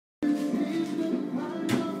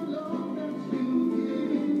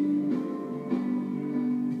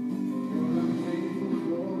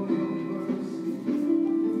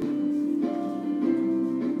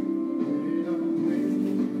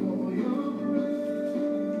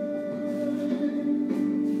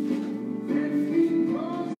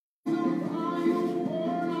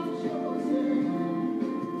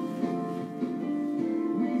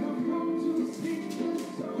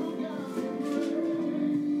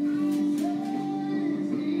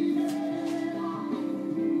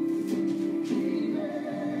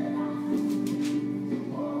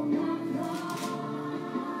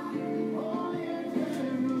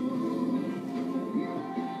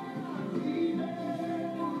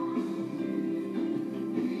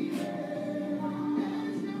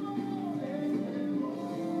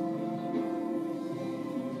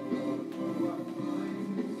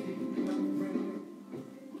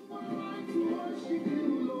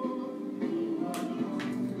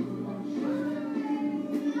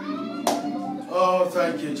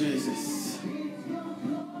thank you, Jesus.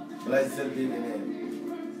 Blessed be the name.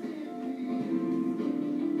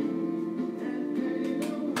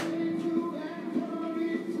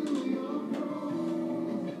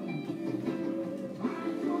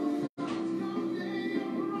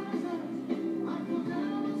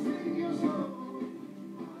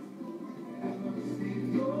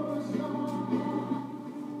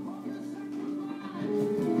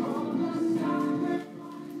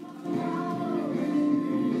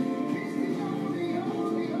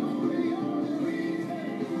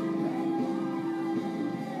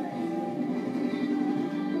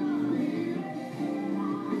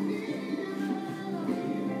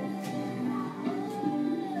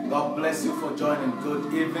 God bless you for joining.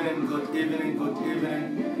 Good evening, good evening, good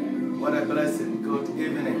evening. What a blessing. Good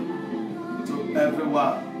evening to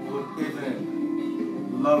everyone. Good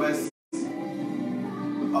evening, lovers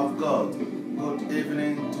of God. Good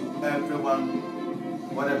evening to everyone.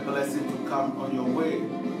 What a blessing to come on your way.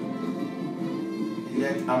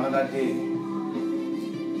 Yet another day.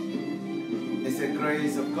 It's a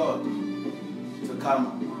grace of God to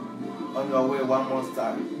come on your way one more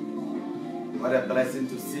time. What a blessing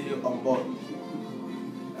to see you on board.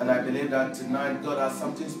 And I believe that tonight God has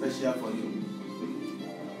something special for you.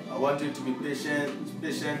 I want you to be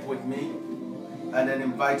patient with me, and then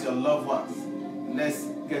invite your loved ones. Let's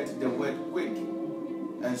get the word quick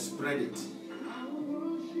and spread it.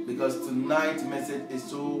 Because tonight's message is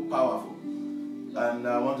so powerful. And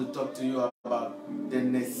I want to talk to you about the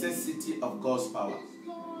necessity of God's power.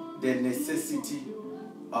 The necessity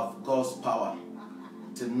of God's power.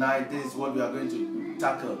 Tonight, this is what we are going to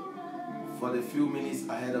tackle. For the few minutes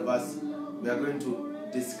ahead of us, we are going to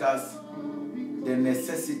discuss the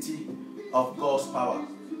necessity of God's power.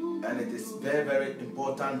 And it is very, very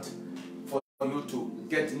important for you to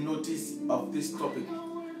get notice of this topic.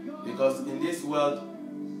 Because in this world,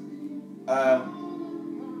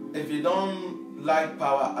 if you don't like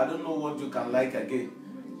power, I don't know what you can like again.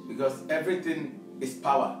 Because everything is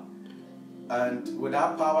power. And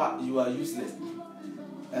without power, you are useless.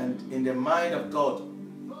 And in the mind of God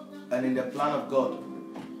and in the plan of God,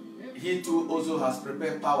 He too also has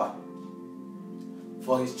prepared power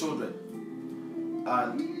for His children.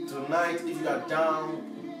 And tonight, if you are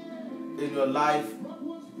down in your life,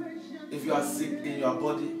 if you are sick in your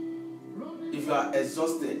body, if you are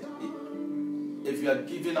exhausted, if you are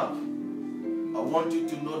giving up, I want you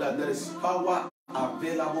to know that there is power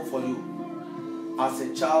available for you as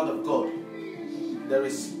a child of God. There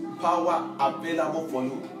is power available for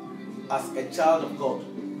you as a child of God.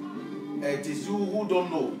 It is you who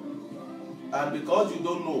don't know. And because you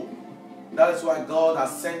don't know, that is why God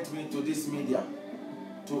has sent me to this media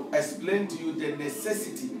to explain to you the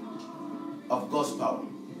necessity of God's power.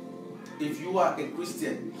 If you are a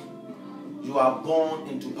Christian, you are born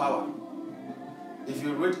into power. If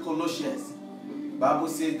you read Colossians, the Bible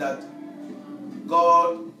says that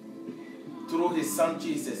God, through His Son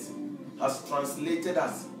Jesus, has translated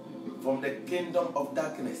us from the kingdom of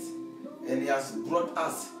darkness, and He has brought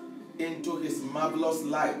us into His marvelous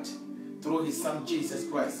light through His Son Jesus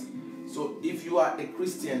Christ. So if you are a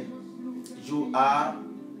Christian, you are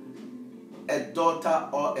a daughter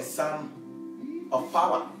or a son of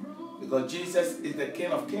power, because Jesus is the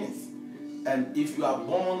King of Kings. And if you are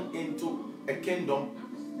born into a kingdom,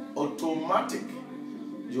 automatic,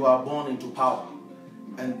 you are born into power.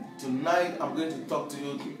 And tonight I'm going to talk to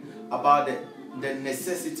you about the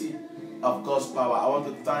necessity of God's power. I want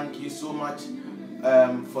to thank you so much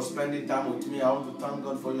for spending time with me. I want to thank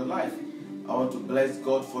God for your life. I want to bless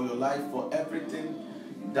God for your life, for everything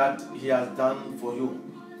that He has done for you.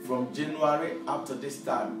 From January up to this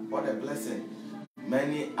time, what a blessing.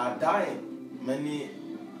 Many are dying. Many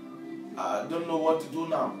don't know what to do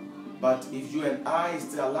now. But if you and I are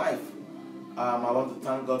still alive, I want to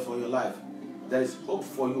thank God for your life. There is hope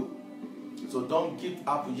for you. So don't give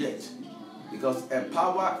up yet. Because a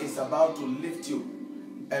power is about to lift you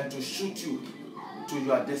and to shoot you to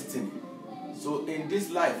your destiny. So in this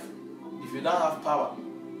life, if you don't have power,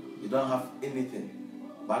 you don't have anything.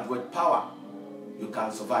 But with power, you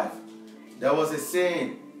can survive. There was a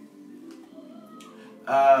saying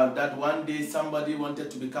that one day somebody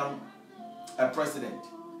wanted to become a president.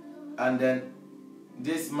 And then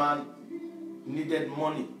this man needed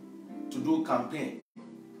money to do campaign.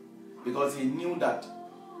 Because he knew that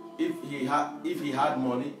if he had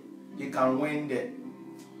money, he can win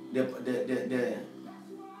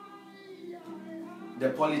the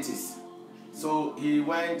politics. So he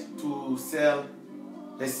went to sell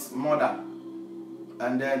his mother,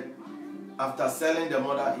 and then after selling the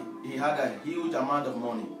mother, he had a huge amount of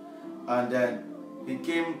money, and then he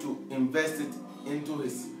came to invest it into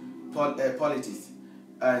his politics,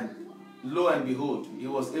 and lo and behold, he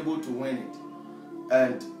was able to win it.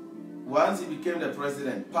 And once he became the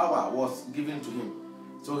president, power was given to him.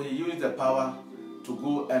 So he used the power to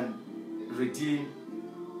go and redeem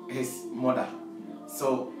his mother.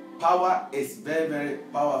 So power is very, very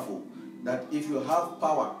powerful. That if you have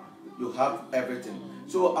power, you have everything.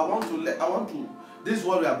 So this is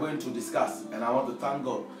what we are going to discuss, and I want to thank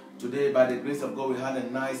God. Today, by the grace of God, we had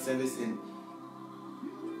a nice service in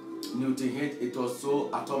Newton Head. It was so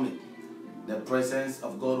atomic. The presence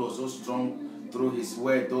of God was so strong through His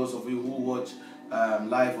word. Those of you who watch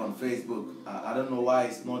live on Facebook, I don't know why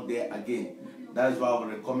it's not there again. That is why I would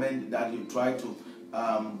recommend that you try to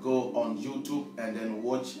go on YouTube and then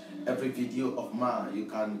watch every video of mine. You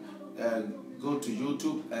can go to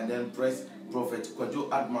YouTube and then press Prophet Kwadwo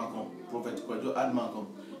Admakong. Prophet Kwadwo Admakong.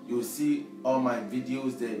 You'll see all my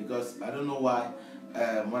videos there, because I don't know why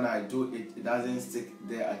when I do it, it doesn't stick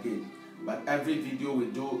there again. But every video we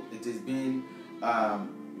do, it is being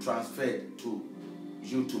transferred to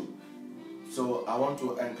YouTube. So I want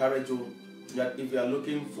to encourage you that if you are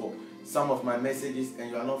looking for some of my messages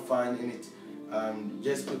and you are not finding it,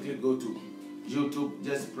 just quickly go to YouTube,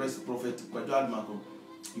 just press Prophet Kwadwo Admakong.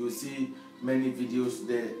 You will see many videos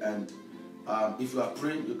there, and if you are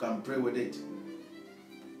praying, you can pray with it.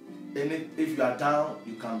 If you are down,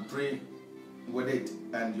 you can pray with it,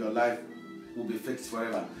 and your life will be fixed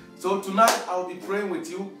forever. So tonight I'll be praying with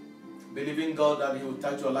you, believing God that He will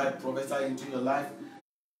touch your life, prophesy into your life,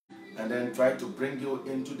 and then try to bring you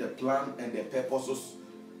into the plan and the purposes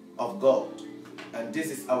of God. And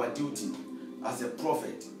this is our duty as a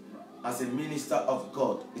prophet, as a minister of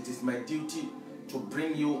God. It is my duty to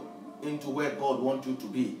bring you into where God wants you to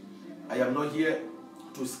be. I am not here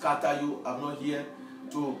to scatter you. I'm not here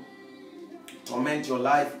to torment your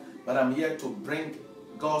life, but I'm here to bring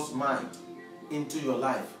God's mind into your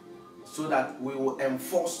life, so that we will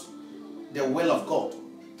enforce the will of God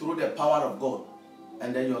through the power of God,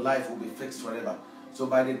 and then your life will be fixed forever. So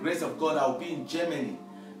by the grace of God, I'll be in Germany.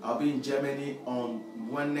 I'll be in Germany on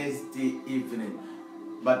Wednesday evening.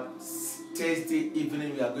 But Thursday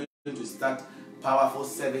evening, we are going to start powerful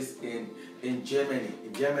service in Germany.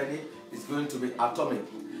 In Germany, it's going to be atomic.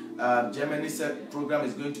 Germany's program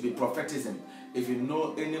is going to be prophetism. If you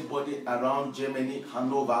know anybody around Germany,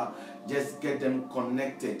 Hanover, just get them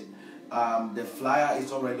connected. The flyer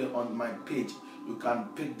is already on my page. You can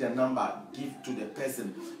pick the number, give to the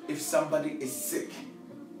person. If somebody is sick,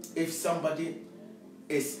 if somebody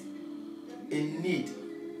is in need,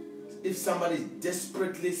 if somebody is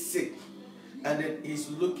desperately sick and then is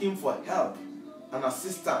looking for help and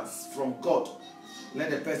assistance from God, let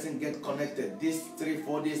the person get connected. These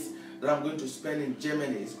 3-4 days that I'm going to spend in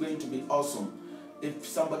Germany is going to be awesome. If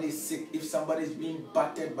somebody is sick, if somebody is being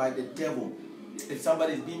battered by the devil, if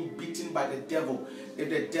somebody is being beaten by the devil, if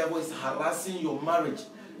the devil is harassing your marriage,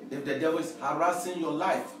 if the devil is harassing your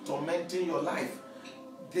life, tormenting your life,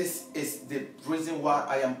 this is the reason why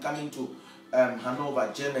I am coming to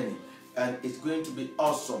Hanover, Germany, and it's going to be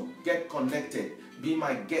awesome. Get connected, be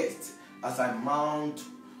my guest as I mount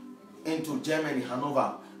into Germany,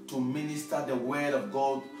 Hanover, to minister the word of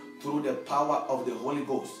God through the power of the Holy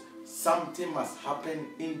Ghost. Something must happen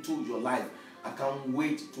into your life. I can't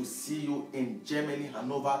wait to see you in Germany,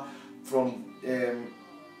 Hanover, from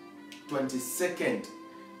 22nd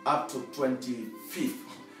up to 25th.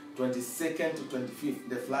 22nd to 25th.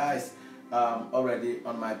 The flyer is already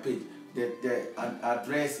on my page. The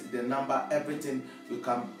address, the number, everything, you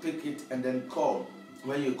can pick it and then call.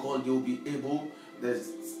 When you call, you'll be able,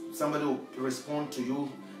 somebody will respond to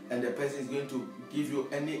you, and the person is going to give you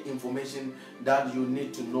any information that you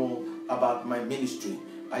need to know about my ministry.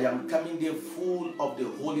 I am coming there full of the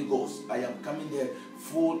Holy Ghost. I am coming there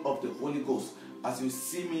full of the Holy Ghost. As you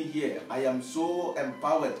see me here, I am so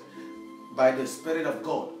empowered by the Spirit of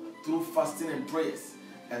God through fasting and prayers.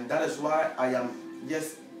 And that is why I am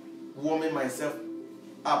just warming myself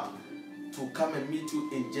up to come and meet you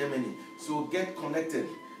in Germany. So get connected.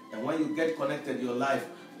 And when you get connected, your life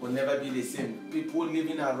will never be the same. People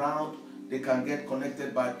living around, they can get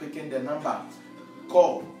connected by picking the number.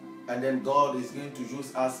 Call. And then God is going to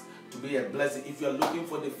use us to be a blessing. If you are looking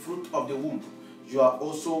for the fruit of the womb, you are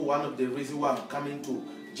also one of the reasons why I'm coming to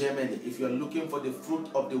Germany. If you are looking for the fruit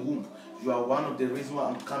of the womb, you are one of the reasons why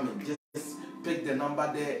I'm coming. Just pick the number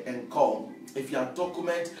there and call. If your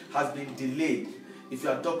document has been delayed,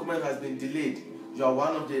 you are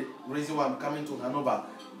one of the reasons why I'm coming to Hanover.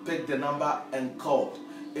 Pick the number and call.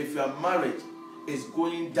 If your marriage is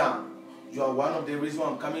going down, you are one of the reasons why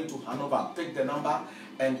I'm coming to Hanover. Pick the number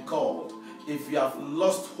and call. If you have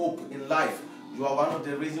lost hope in life, you are one of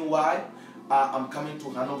the reasons why I'm coming to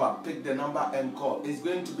Hanover, pick the number and call. It's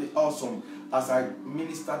going to be awesome as I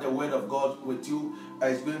minister the word of God with you.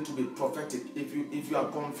 It's going to be prophetic. If you are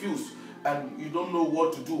confused and you don't know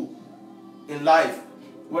what to do in life,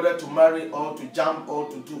 whether to marry or to jump or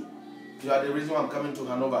to do, you are the reason why I'm coming to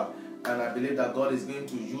Hanover. And I believe that God is going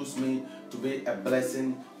to use me to be a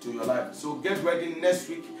blessing to your life. So get ready next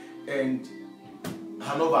week, and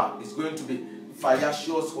Hanover is going to be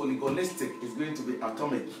Fiacious, Holy Holistic. It's going to be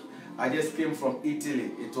atomic. I just came from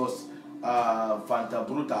Italy. It was Fanta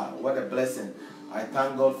Bruta. What a blessing. I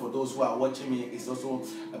thank God for those who are watching me. It's also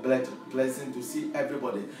a blessing to see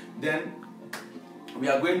everybody. Then we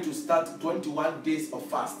are going to start 21 days of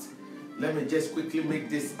fast. Let me just quickly make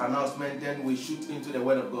this announcement, then we shoot into the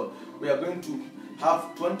word of God. We are going to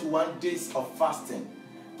have 21 days of fasting.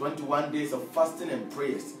 21 days of fasting and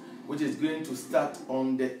prayers, which is going to start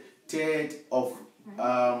on the 3rd of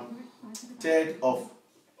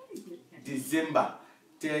December.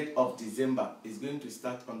 3rd of December is going to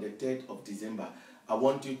start on the 3rd of December. I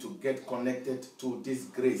want you to get connected to this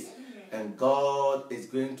grace, and God is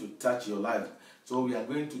going to touch your life. So we are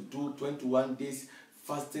going to do 21 days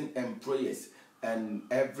fasting and prayers, and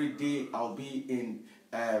every day I'll be in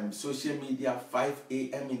social media 5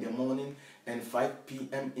 a.m. in the morning and 5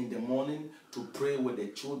 p.m. in the morning to pray with the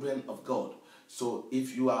children of God. So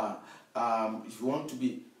if you are if you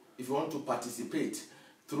want to participate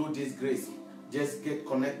through this grace, just get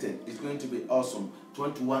connected. It's going to be awesome.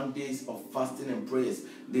 21 days of fasting and prayers.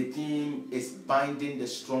 The theme is binding the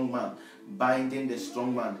strong man. Binding the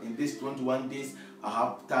strong man. In these 21 days, I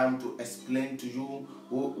have time to explain to you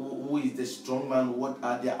who is the strong man, what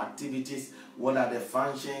are their activities, what are the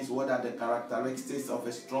functions, what are the characteristics of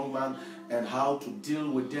a strong man, and how to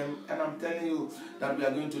deal with them. And I'm telling you that we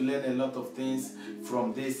are going to learn a lot of things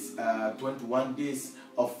from this 21 days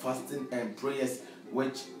of fasting and prayers,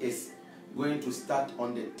 which is going to start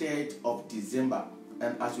on the 3rd of December.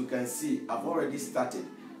 And as you can see, I've already started,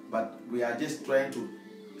 but we are just trying to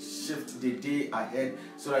shift the day ahead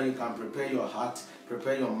so that you can prepare your heart,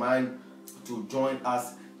 prepare your mind to join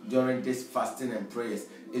us during this fasting and prayers.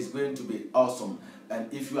 It's going to be awesome.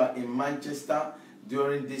 And if you are in Manchester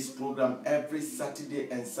during this program, every Saturday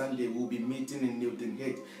and Sunday we'll be meeting in Newton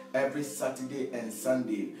Head. Every Saturday and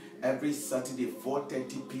Sunday, every Saturday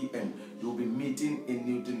 4:30 p.m. you'll be meeting in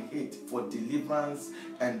Newton Head for deliverance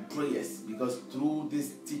and prayers, because through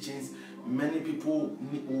these teachings many people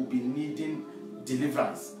will be needing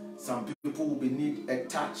deliverance. Some people will be need a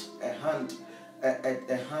touch, a hand.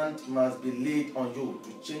 A hand must be laid on you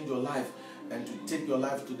to change your life and to take your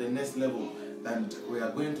life to the next level. And we are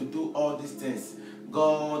going to do all these things.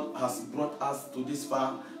 God has brought us to this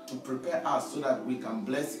far to prepare us so that we can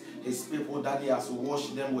bless his people, that he has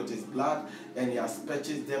washed them with his blood and he has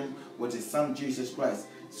purchased them with his son Jesus Christ.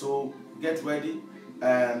 So get ready.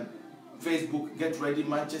 Facebook, get ready,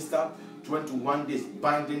 Manchester. 21 days,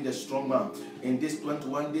 binding the strong man. In these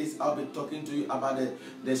 21 days, I'll be talking to you about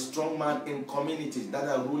the strong man in communities, that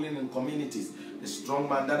are ruling in communities, the strong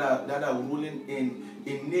man that are ruling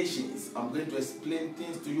in nations. I'm going to explain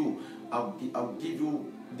things to you. I'll give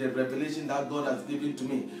you the revelation that God has given to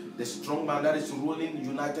me. The strong man that is ruling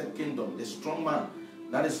United Kingdom, the strong man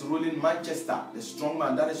that is ruling Manchester, the strong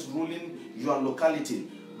man that is ruling your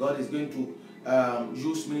locality. God is going to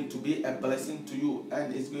use me to be a blessing to you,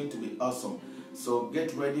 and it's going to be awesome. So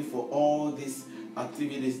get ready for all these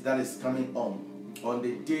activities that is coming on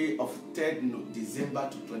the day of 3rd December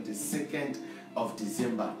to 22nd of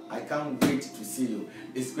December. I can't wait to see you.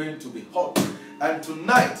 It's going to be hot. And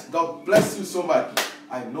tonight, God bless you so much.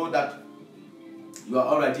 I know that you are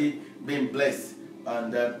already being blessed,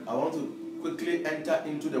 and I want to quickly enter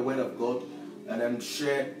into the word of God and then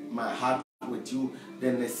share my heart with you,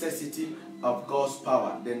 the necessity of God's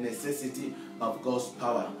power, the necessity of God's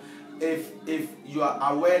power. If your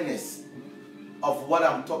awareness of what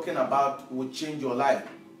I'm talking about will change your life,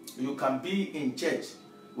 you can be in church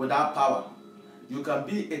without power. You can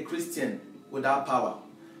be a Christian without power.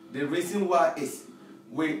 The reason why is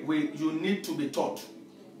you need to be taught.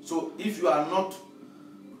 So if you are not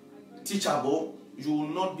teachable, you will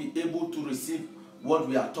not be able to receive what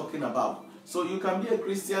we are talking about. So you can be a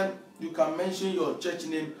Christian, you can mention your church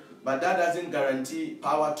name, but that doesn't guarantee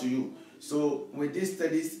power to you. So with these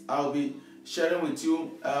studies, I'll be sharing with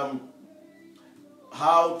you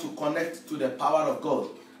how to connect to the power of God,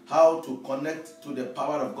 how to connect to the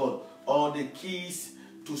power of God, all the keys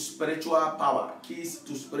to spiritual power,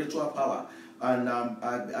 And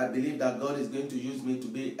I believe that God is going to use me to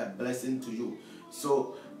be a blessing to you.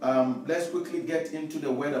 So let's quickly get into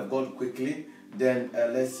the word of God quickly. Then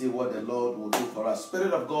let's see what the Lord will do for us.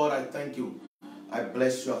 Spirit of God, I thank you. I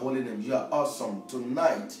bless your holy name. You are awesome.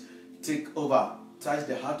 Tonight, take over. Touch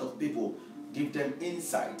the heart of people. Give them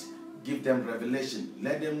insight. Give them revelation.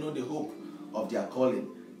 Let them know the hope of their calling.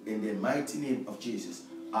 In the mighty name of Jesus.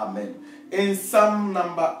 Amen. In Psalm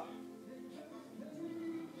number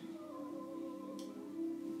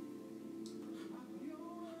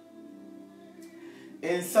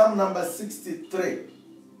 63,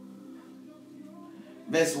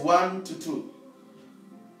 verse 1 to 2.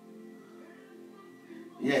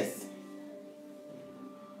 Yes.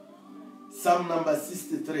 Psalm number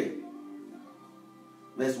 63,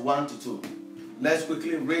 verse 1 to 2. Let's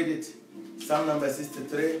quickly read it. Psalm number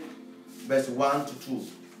 63, verse 1 to 2.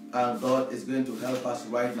 And God is going to help us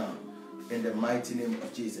right now in the mighty name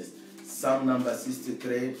of Jesus. Psalm number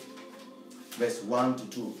 63, verse 1 to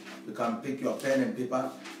 2. You can pick your pen and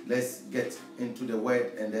paper. Let's get into the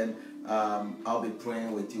word, and then I'll be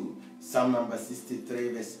praying with you. Psalm number 63,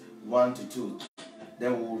 verse 1 to 2.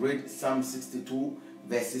 Then we'll read Psalm 62,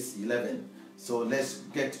 verses 11. So let's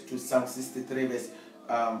get to Psalm 63, verse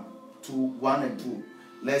 1 and 2.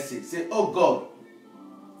 Let's see. Say, "Oh God,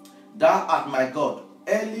 thou art my God.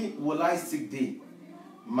 Early will I seek thee.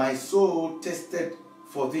 My soul tested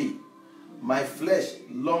for thee. My flesh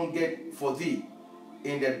longed for thee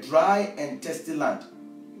in the dry and thirsty land,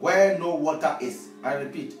 where no water is." I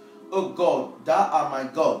repeat, "O God, thou art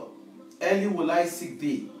my God. Early will I seek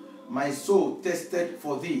thee. My soul tested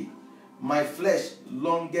for thee. My flesh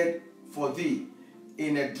longed for thee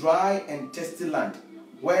in a dry and thirsty land,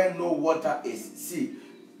 where no water is." See,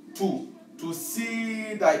 2. To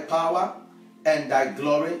see thy power and thy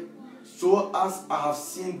glory, so as I have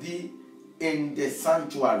seen thee in the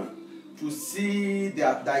sanctuary. To see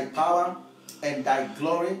thy power and thy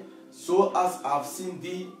glory, so as I have seen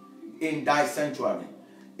thee in thy sanctuary.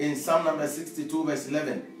 In Psalm number 62, verse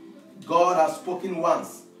 11, God has spoken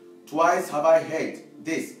once, twice have I heard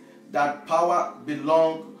this, that power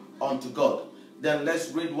belong unto God. Then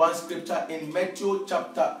let's read one scripture in Matthew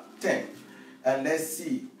chapter 10. And let's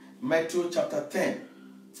see, Matthew chapter 10,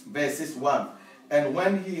 verses 1. "And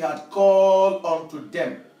when he had called unto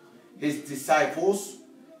them his disciples,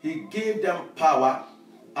 he gave them power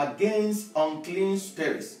against unclean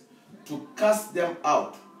spirits, to cast them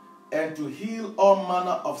out, and to heal all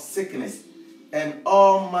manner of sickness and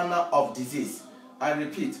all manner of disease." I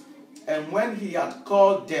repeat, "And when he had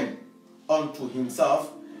called them unto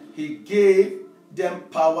himself, he gave them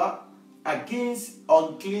power against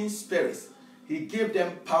unclean spirits." He gave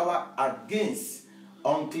them power against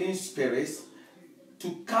unclean spirits,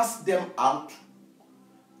 to cast them out,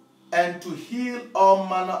 and to heal all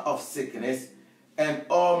manner of sickness and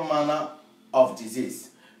all manner of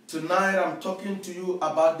disease. Tonight I'm talking to you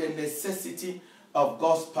about the necessity of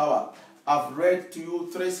God's power. I've read to you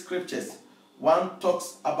 3 scriptures. One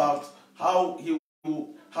talks about how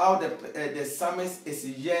the psalmist is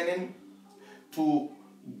yearning to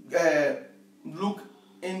look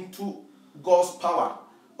into God's power,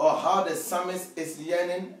 or how the psalmist is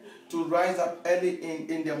yearning to rise up early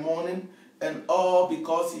in the morning, and all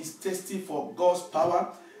because he's thirsty for God's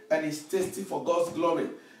power and he's thirsty for God's glory.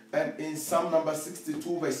 And in Psalm number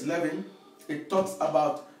 62, verse 11, it talks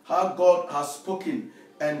about how God has spoken,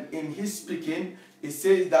 and in his speaking, it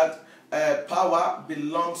says that power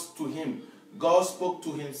belongs to him. God spoke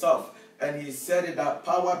to himself, and he said that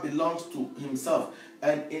power belongs to himself.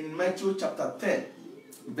 And in Matthew chapter 10,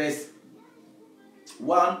 verse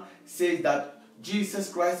 1 says that Jesus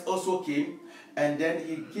Christ also came, and then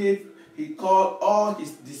he called all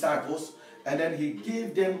his disciples, and then he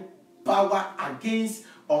gave them power against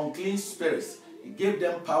unclean spirits. He gave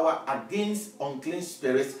them power against unclean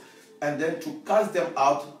spirits, and then to cast them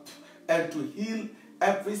out, and to heal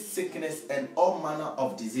every sickness and all manner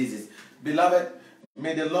of diseases. Beloved,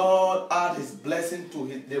 may the Lord add his blessing to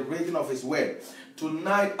the reading of his word.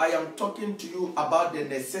 Tonight I am talking to you about the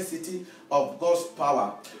necessity of God's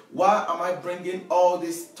power. Why am I bringing all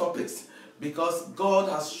these topics? Because God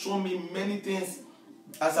has shown me many things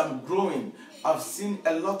as I'm growing. I've seen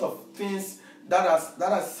a lot of things that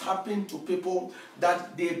has happened to people,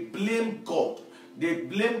 that they blame God. They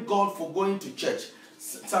blame God for going to church.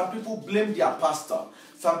 Some people blame their pastor.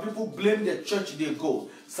 Some people blame the church they go.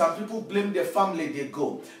 Some people blame the family they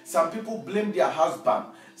go. Some people blame their husband.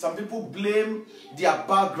 Some people blame their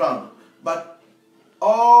background. But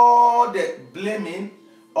all the blaming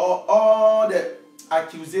or all the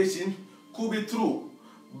accusation could be true.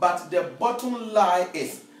 But the bottom line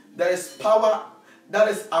is there is power that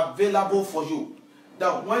is available for you.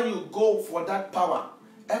 That when you go for that power,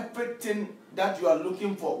 everything that you are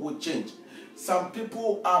looking for will change. Some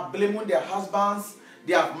people are blaming their husbands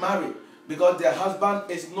they have married because their husband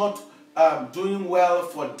is not doing well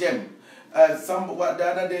for them. The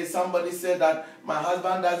other day somebody said that my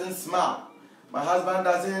husband doesn't smile. My husband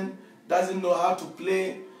doesn't know how to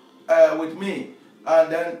play with me.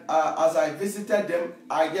 And then as I visited them,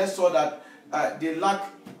 I just saw that they lack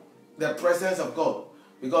the presence of God.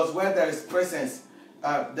 Because where there is presence,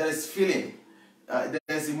 there is feeling, there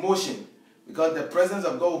is emotion. Because the presence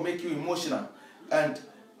of God will make you emotional. And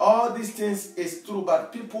all these things is true,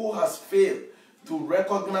 but people has failed to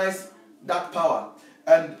recognize that power.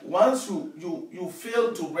 And once you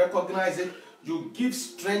fail to recognize it, you give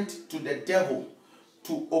strength to the devil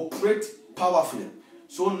to operate powerfully.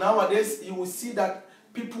 So nowadays, you will see that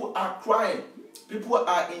people are crying. People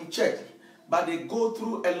are in church, but they go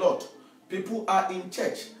through a lot. People are in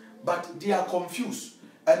church, but they are confused.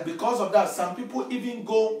 And because of that, some people even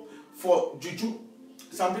go for juju.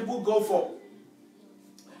 Some people go for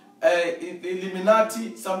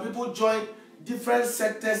Illuminati. Some people join different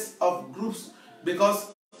sectors of groups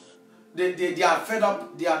because they are fed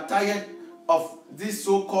up, they are tired of these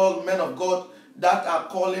so-called men of God that are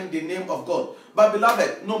calling the name of God. But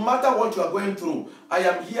beloved, no matter what you are going through, I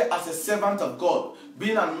am here as a servant of God,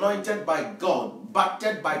 being anointed by God,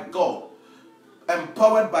 backed by God,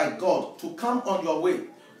 empowered by God to come on your way,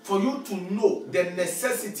 for you to know the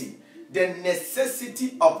necessity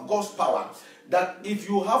of God's power. That if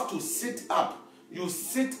you have to sit up, you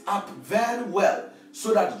sit up very well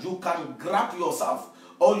so that you can grab yourself,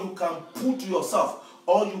 or you can put yourself,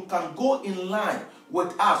 or you can go in line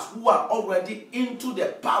with us who are already into the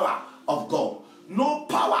power of God. No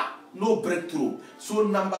power, no breakthrough. So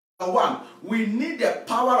number one, we need the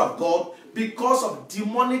power of God because of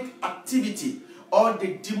demonic activity, or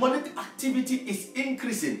the demonic activity is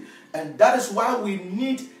increasing, and that is why we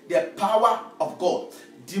need the power of God.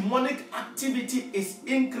 Demonic activity is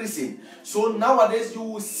increasing. So nowadays you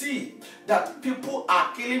will see that people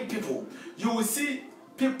are killing people. You will see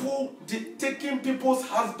people taking people's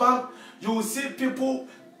husband. You will see people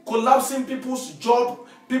collapsing people's job,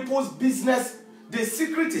 people's business. The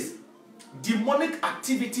secret is demonic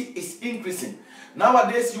activity is increasing.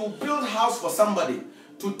 Nowadays you build a house for somebody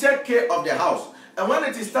to take care of the house. And when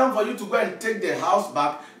it is time for you to go and take the house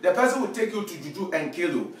back, the person will take you to juju and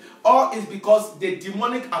kill you. All is because the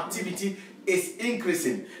demonic activity is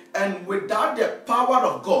increasing. And without the power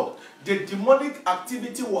of God, the demonic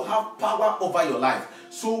activity will have power over your life.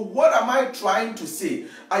 So what am I trying to say?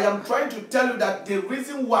 I am trying to tell you that the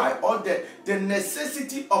reason why, or the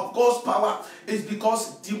necessity of God's power, is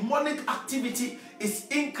because demonic activity is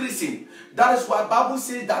increasing. That is why Bible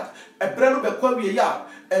says that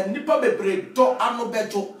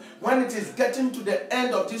when it is getting to the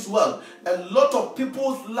end of this world, a lot of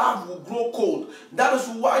people's love will grow cold. That is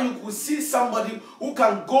why you could see somebody who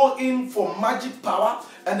can go in for magic power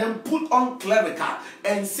and then put on clerical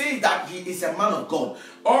and say that he is a man of God.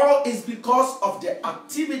 All is because of the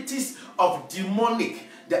activities of demonic.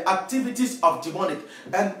 The activities of demonic.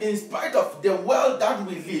 And in spite of the world that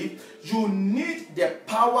we live, you need the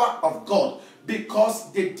power of God,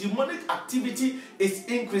 because the demonic activity is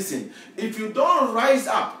increasing. If you don't rise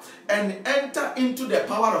up and enter into the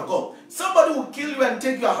power of God, somebody will kill you and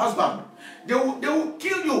take your husband. They will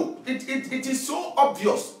kill you. It is so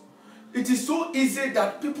obvious. It is so easy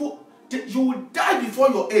that people, you will die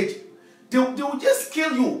before your age. They will just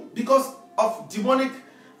kill you because of demonic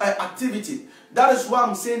activity. That is why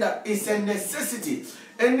I'm saying that it's a necessity.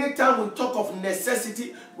 Anytime we talk of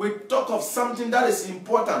necessity, we talk of something that is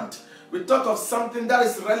important. We talk of something that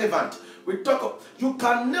is relevant. We talk of, you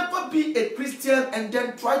can never be a Christian and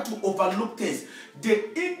then try to overlook things.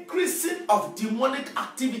 The increasing of demonic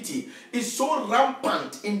activity is so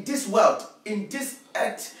rampant in this world, in this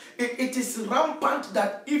earth. It is rampant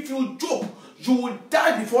that if you joke, you will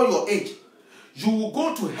die before your age. You will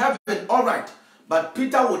go to heaven, all right. But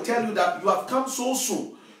Peter will tell you that you have come so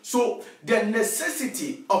soon. So the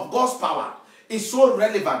necessity of God's power is so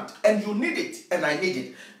relevant, and you need it, and I need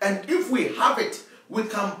it. And if we have it, we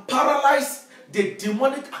can paralyze the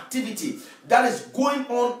demonic activity that is going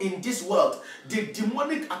on in this world, the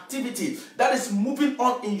demonic activity that is moving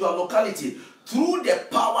on in your locality through the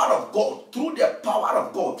power of God, through the power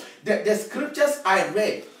of God. The scriptures I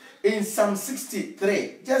read in Psalm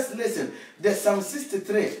 63, just listen, the Psalm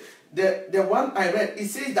 63, the one I read, it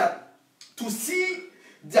says that to see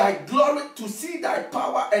thy glory, to see thy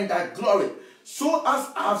power and thy glory, so as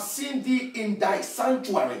I have seen thee in thy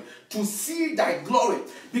sanctuary, to see thy glory.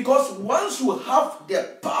 Because once you have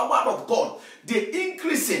the power of God, the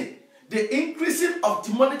increasing of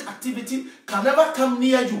demonic activity can never come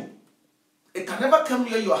near you. It can never come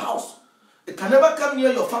near your house. It can never come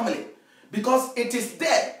near your family. Because it is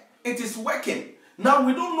there. It is working. Now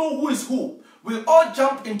we don't know who is who. We all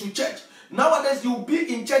jump into church. Nowadays you'll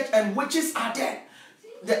be in church and witches are there.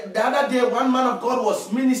 The other day one man of God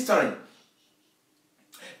was ministering.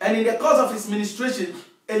 And in the course of his ministration,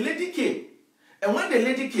 a lady came. And when the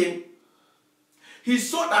lady came, he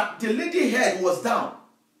saw that the lady's head was down.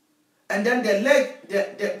 And then the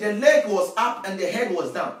leg was up and the head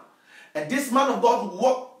was down. And this man of God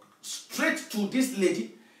walked straight to this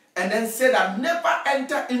lady and then said, "I'll never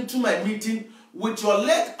enter into my meeting with your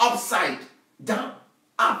leg upside down,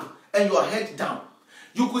 up, and your head down."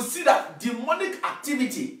 You could see that demonic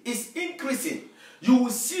activity is increasing. You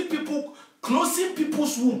will see people closing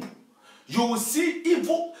people's womb. You will see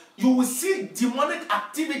evil. You will see demonic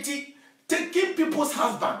activity taking people's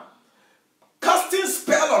husband, casting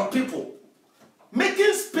spell on people,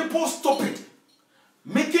 making people stupid,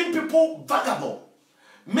 making people vagabond,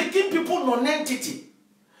 making people non-entity,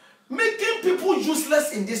 making people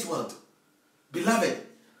useless in this world. Beloved,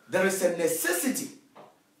 there is a necessity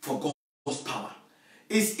for God's power.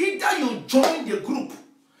 It's either you join the group.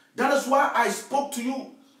 That is why I spoke to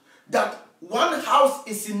you that one house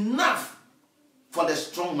is enough for the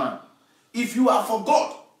strong man. If you are for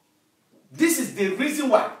God, this is the reason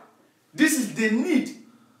why. This is the need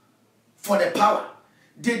for the power.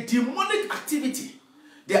 The demonic activity.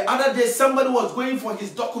 The other day somebody was going for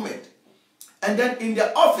his document. And then in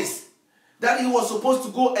the office that he was supposed to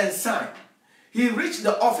go and sign, he reached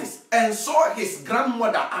the office and saw his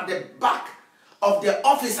grandmother at the back of the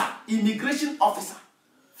officer, immigration officer.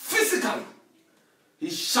 Physically. He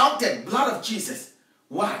shouted, "Blood of Jesus."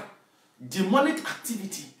 Why? Demonic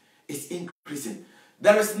activity is increasing.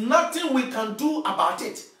 There is nothing we can do about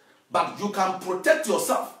it. But you can protect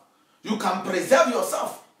yourself. You can preserve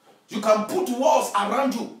yourself. You can put walls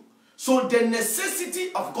around you. So the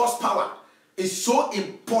necessity of God's power is so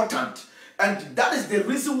important. And that is the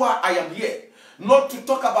reason why I am here. Not to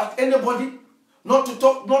talk about anybody. Not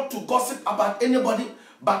to gossip about anybody.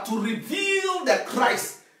 But to reveal the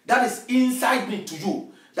Christ that is inside me to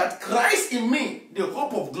you. That Christ in me, the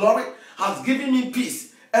hope of glory, has given me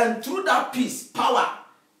peace. And through that peace, power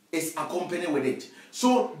is accompanied with it.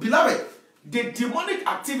 So, beloved, the demonic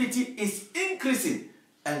activity is increasing.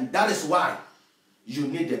 And that is why you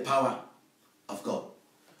need the power of God.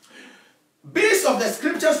 Based on the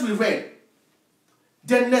scriptures we read,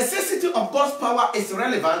 the necessity of God's power is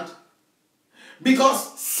relevant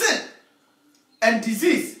because sin and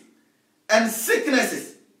disease and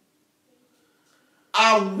sicknesses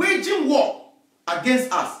are waging war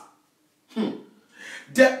against us.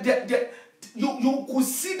 You could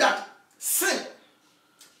see that sin,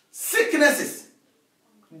 sicknesses,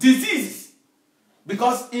 diseases,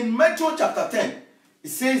 because in Matthew chapter 10, it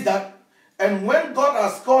says that, and when God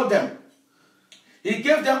has called them, he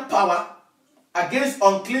gave them power against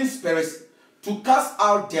unclean spirits to cast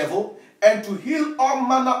out devil and to heal all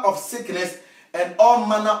manner of sickness and all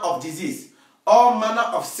manner of disease. All manner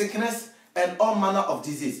of sickness and all manner of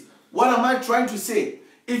disease. What am I trying to say?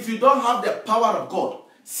 If you don't have the power of God,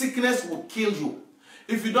 sickness will kill you.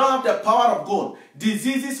 If you don't have the power of God,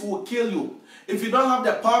 diseases will kill you. If you don't have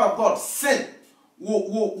the power of God, sin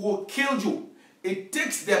will kill you. It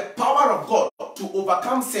takes the power of God to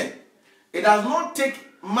overcome sin. It does not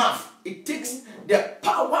take math. It takes the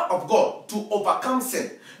power of God to overcome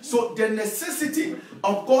sin. So the necessity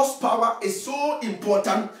of God's power is so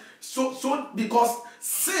important. So because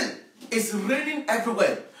sin is reigning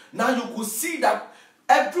everywhere. Now you could see that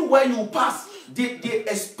everywhere you pass, they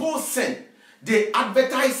expose sin. They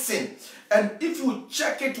advertise sin. And if you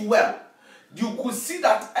check it well, you could see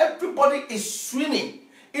that everybody is swimming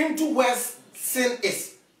into where sin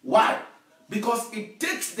is. Why? Because it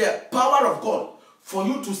takes the power of God for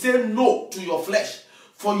you to say no to your flesh.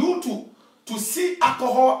 For you to see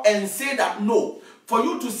alcohol and say that no. For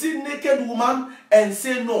you to see naked woman and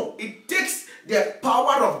say no. It takes the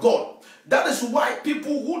power of God. That is why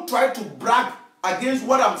people who try to brag against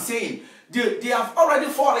what I'm saying, they have already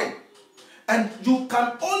fallen. And you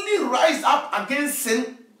can only rise up against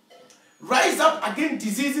sin, rise up against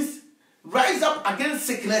diseases, rise up against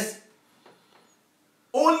sickness,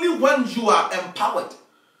 only when you are empowered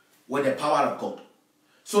with the power of God.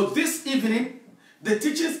 So this evening, the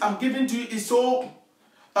teachings I'm giving to you is so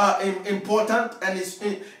important and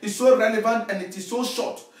is so relevant and it is so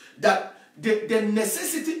short that the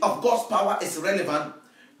necessity of God's power is relevant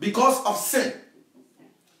because of sin.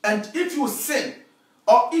 And if you sin,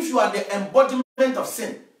 or if you are the embodiment of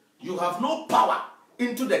sin, you have no power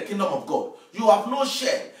into the kingdom of God. You have no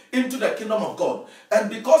share into the kingdom of God. And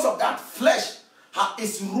because of that, flesh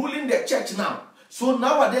is ruling the church now. So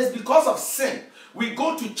nowadays, because of sin, we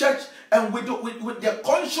go to church and we do with the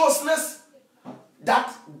consciousness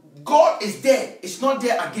that God is there, it's not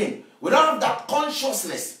there again. We don't have that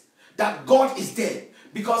consciousness that God is there,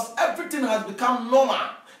 because everything has become normal.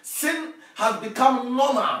 Sin has become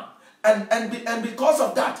normal, and because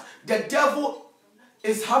of that, the devil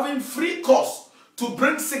is having free course to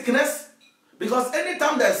bring sickness, because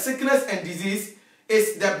anytime there's sickness and disease,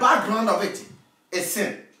 is the background of it is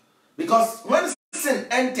sin. Because when sin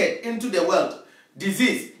entered into the world,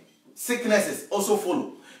 disease, sicknesses also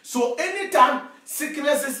follow. So anytime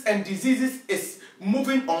sicknesses and diseases is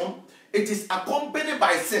moving on, it is accompanied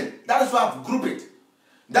by sin. That is why I've grouped it.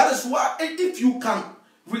 That is why if you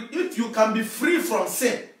can be free from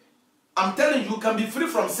sin, I'm telling you, you can be free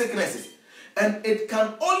from sicknesses. And it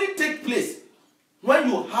can only take place when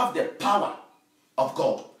you have the power of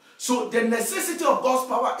God. So the necessity of God's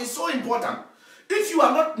power is so important. If you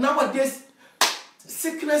are not nowadays,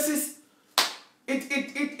 sicknesses,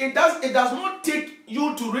 it does not take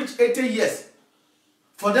you to reach 80 years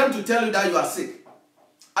for them to tell you that you are sick.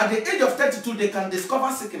 At the age of 32, they can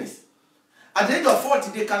discover sickness. At the age of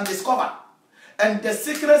 40, they can discover. And the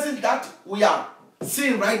sicknesses that we are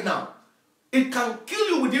seeing right now, it can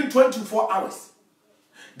kill you within 24 hours.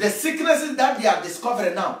 The sicknesses that they are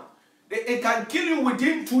discovering now, it can kill you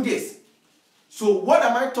within 2 days. So what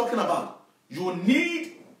am I talking about? You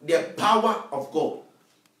need the power of God.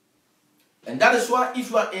 And that is why if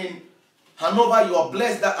you are in Hanover, you are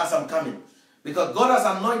blessed that as I'm coming. Because God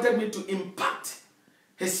has anointed me to impact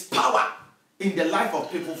His power in the life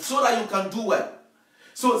of people so that you can do well.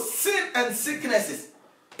 So sin and sicknesses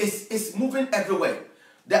is moving everywhere.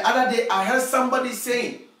 The other day I heard somebody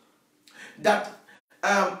saying that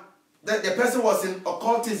the person was in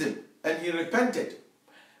occultism and he repented.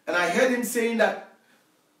 And I heard him saying that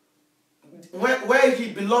where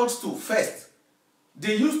he belongs to first,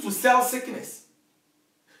 they used to sell sickness.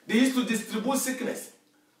 They used to distribute sickness.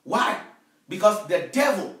 Why? Because the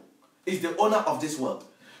devil is the owner of this world.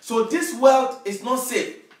 So this world is not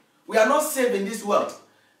safe. We are not safe in this world.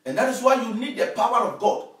 And that is why you need the power of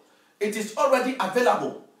God. It is already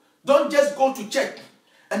available. Don't just go to church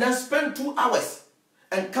and then spend 2 hours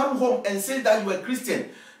and come home and say that you are a Christian.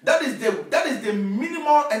 That is the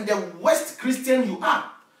minimal and the worst Christian you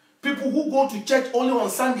are. People who go to church only on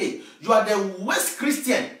Sunday, you are the worst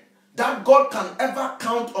Christian that God can ever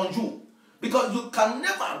count on you. Because you can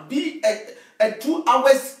never be a 2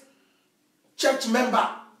 hours church member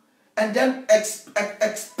and then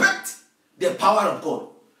expect the power of God.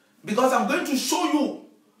 Because I'm going to show you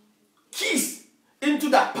keys into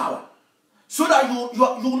that power. So that you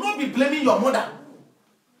will not be blaming your mother.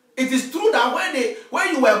 It is true that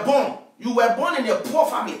when you were born in a poor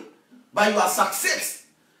family, but your success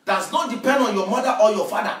does not depend on your mother or your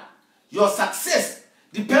father. Your success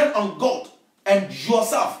depends on God and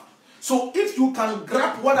yourself. So if you can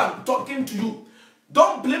grab what I'm talking to you,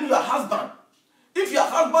 don't blame your husband. If your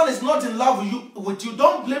husband is not in love with you,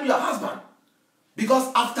 don't blame your husband.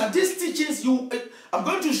 Because after these teachings, I'm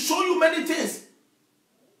going to show you many things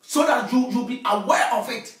so that you'll be aware of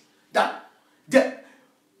it. That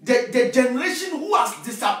the generation who has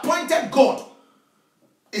disappointed God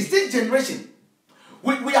is this generation.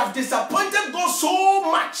 We have disappointed God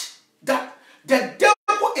so much that the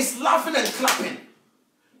devil is laughing and clapping.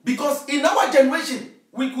 Because in our generation,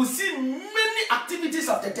 we could see many activities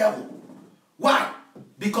of the devil. Why?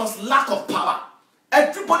 Because lack of power.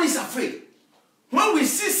 Everybody is afraid. When we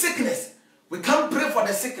see sickness, we can't pray for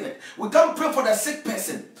the sickness. We can't pray for the sick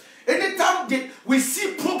person. Anytime we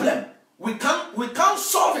see problem, we can't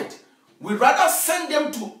solve it. We rather send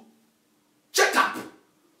them to check up.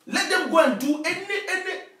 Let them go and do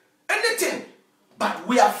anything. But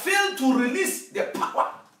we have failed to release the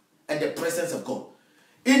power and the presence of God.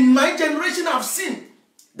 In my generation, I've seen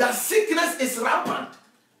that sickness is rampant.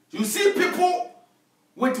 You see people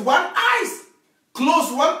with one eye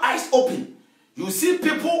closed, one eye open. You see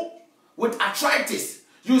people with arthritis.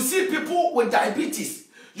 You see people with diabetes.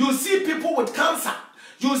 You see people with cancer.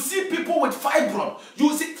 You see people with fibroid.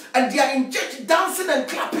 You see, and they are in church dancing and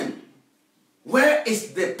clapping. Where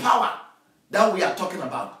is the power that we are talking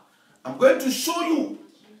about? I'm going to show you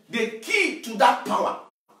the key to that power,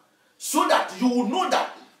 so that you will know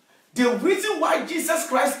that the reason why Jesus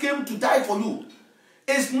Christ came to die for you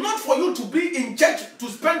is not for you to be in church to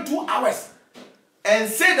spend 2 hours and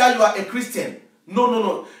say that you are a Christian.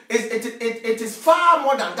 No. It is far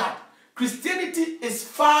more than that. Christianity is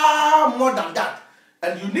far more than that.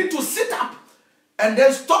 And you need to sit up and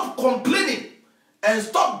then stop complaining and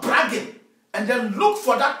stop bragging and then look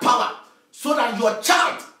for that power, so that your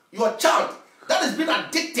child that has been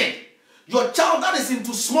addicted, your child that is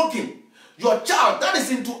into smoking, your child that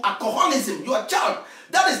is into alcoholism, your child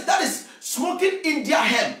that is smoking walking in their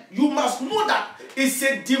hem, you must know that it's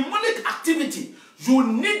a demonic activity. You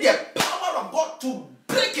need the power of God to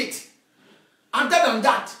break it. Other than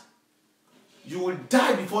that, you will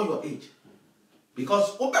die before your age.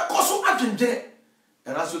 Because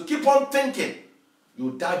and as you keep on thinking, you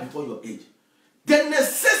will die before your age. The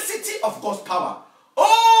necessity of God's power.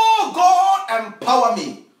 Oh God, empower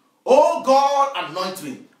me. Oh God, anoint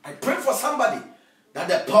me. I pray for somebody that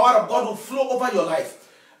the power of God will flow over your life.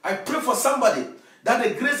 I pray for somebody that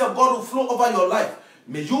the grace of God will flow over your life.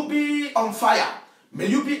 May you be on fire. May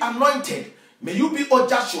you be anointed. May you be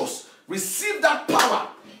audacious. Receive that power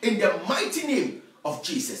in the mighty name of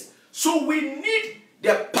Jesus. So we need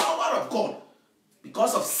the power of God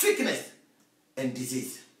because of sickness and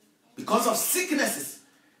disease. Because of sicknesses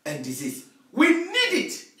and disease. We need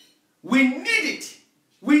it. We need it.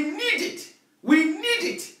 We need it. We need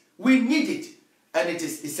it. We need it. And it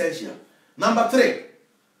is essential. Number 3.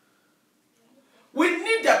 We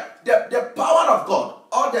need the power of God.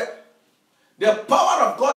 Or the power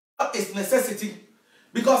of God is necessity.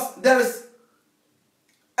 Because there is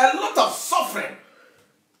a lot of suffering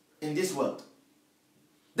in this world.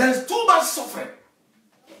 There is too much suffering.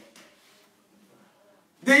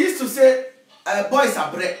 They used to say, boys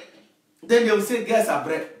are bred. Then they would say, girls are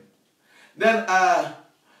bred. Then I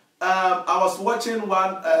was watching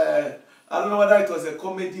one, I don't know whether it was a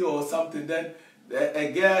comedy or something. Then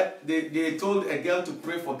a girl, they told a girl to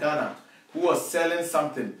pray for Ghana who was selling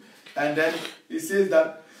something. And then he says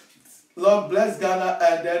that, Lord bless Ghana.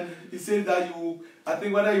 And then he said that I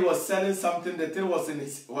think whether he was selling something, the thing was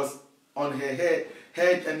on her head.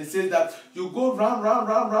 And he says that you go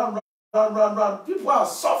round. People are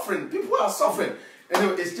suffering. People are suffering.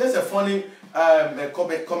 Anyway, it's just a funny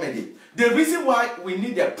comedy. The reason why we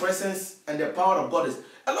need the presence and the power of God is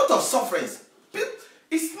a lot of sufferings.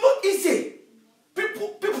 It's not easy.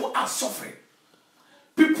 People are suffering.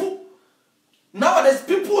 Nowadays,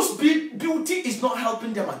 people's beauty is not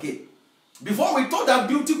helping them again. Before we thought that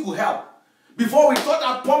beauty could help. Before we thought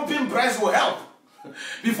that pumping breast will help.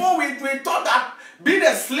 Before we thought that being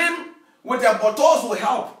a slim with their buttocks will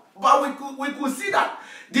help. But we could see that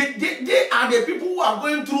they are the people who are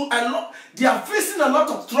going through a lot. They are facing a lot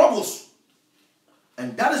of troubles.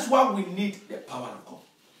 And that is why we need the power of God.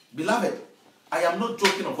 Beloved, I am not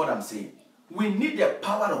joking of what I'm saying. We need the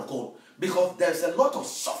power of God because there's a lot of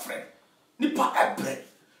suffering. People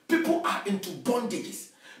are into bondages.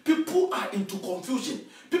 People are into confusion.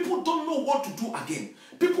 People don't know what to do again.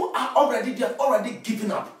 They have already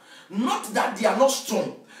given up. Not that they are not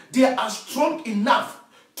strong. They are strong enough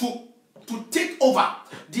to take over.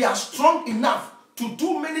 They are strong enough to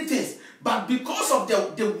do many things. But because of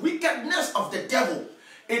the wickedness of the devil,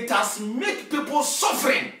 it has made people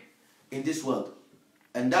suffering in this world.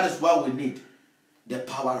 And that is why we need the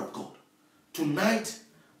power of God. Tonight,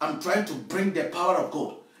 I'm trying to bring the power of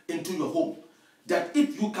God into your home. That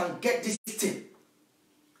if you can get this thing,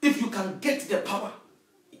 if you can get the power,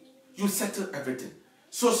 you settle everything.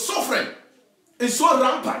 So suffering is so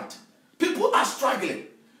rampant. People are struggling.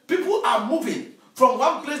 People are moving from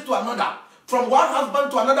one place to another, from one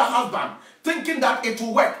husband to another husband, thinking that it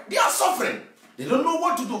will work. They are suffering. They don't know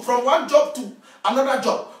what to do. From one job to another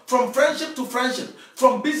job, from friendship to friendship,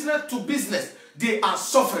 from business to business. They are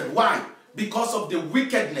suffering. Why? Because of the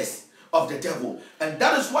wickedness of the devil. And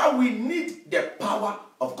that is why we need the power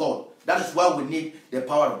of God. That is why we need the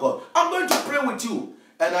power of God. I'm going to pray with you.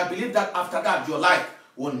 And I believe that after that, your life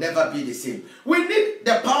will never be the same. We need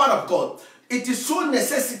the power of God. It is so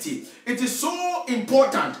necessity. It is so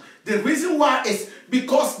important. The reason why is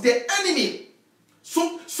because the enemy.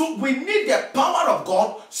 So we need the power of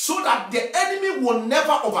God so that the enemy will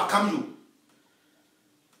never overcome you.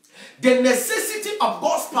 The necessity of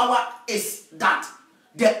God's power is that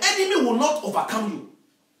the enemy will not overcome you.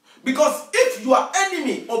 Because if your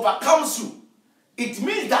enemy overcomes you, it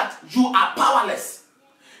means that you are powerless.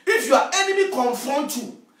 If your enemy confronts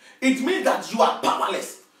you, it means that you are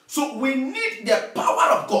powerless. So we need the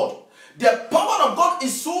power of God. The power of God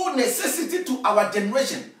is so necessity to our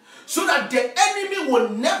generation so that the enemy will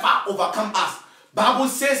never overcome us. Bible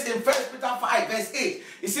says in 1 Peter 5 verse 8,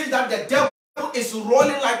 it says that the devil is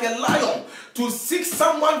rolling like a lion to seek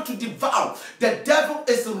someone to devour. The devil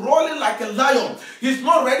is rolling like a lion. He's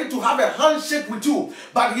not ready to have a handshake with you,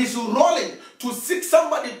 but he's rolling to seek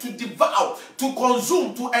somebody to devour, to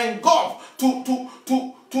consume, to engulf,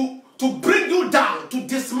 to bring you down, to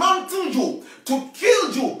dismantle you, to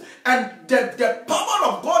kill you. And the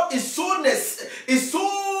power of God is so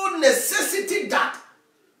necessity that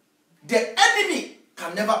the enemy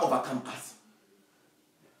can never overcome us.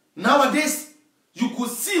 Nowadays, you could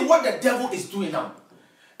see what the devil is doing now.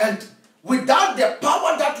 And without the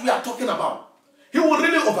power that we are talking about, he will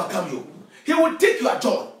really overcome you. He will take your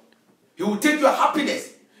joy. He will take your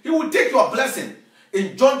happiness. He will take your blessing.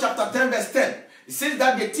 In John chapter 10 verse 10, it says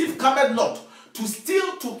that the thief cometh not to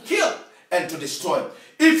steal, to kill, and to destroy.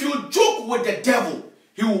 If you joke with the devil,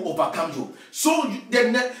 he will overcome you. So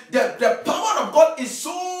the power of God is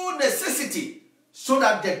so necessity so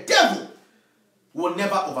that the devil will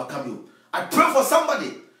never overcome you. I pray for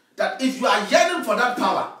somebody that if you are yearning for that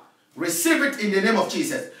power, receive it in the name of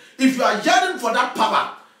Jesus. If you are yearning for that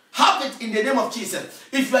power, have it in the name of Jesus.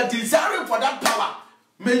 If you are desiring for that power,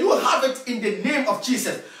 may you have it in the name of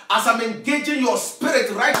Jesus. As I'm engaging your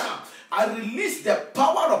spirit right now, I release the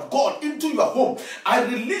power of God into your home. I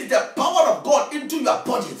release the power of God into your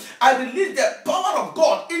body. I release the power of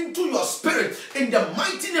God into your spirit in the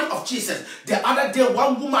mighty name of Jesus. The other day,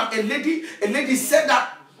 one woman, a lady said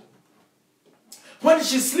that when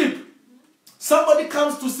she sleeps, somebody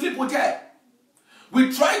comes to sleep with her.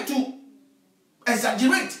 We try to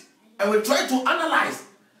exaggerate and we try to analyze.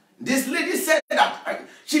 This lady said that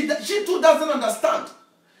she too doesn't understand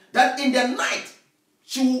that in the night,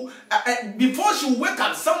 before she wake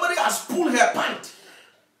up, somebody has pulled her pant.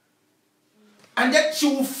 And then she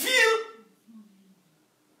will feel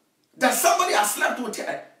that somebody has slept with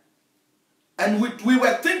her. And we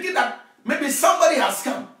were thinking that maybe somebody has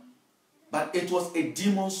come. But it was a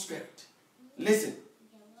demon spirit. Listen,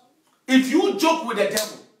 if you joke with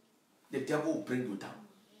the devil will bring you down.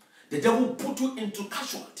 The devil will put you into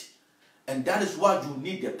casualty. And that is why you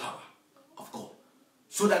need the power of God.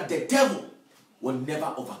 So that the devil will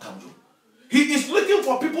never overcome you. He is looking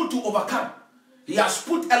for people to overcome. He has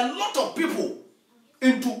put a lot of people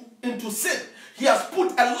into sin. He has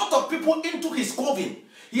put a lot of people into his coven.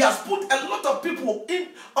 He has put a lot of people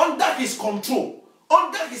under his control,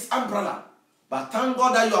 under his umbrella. But thank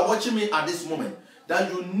God that you are watching me at this moment,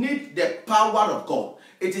 that you need the power of God.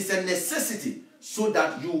 It is a necessity so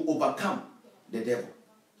that you overcome the devil.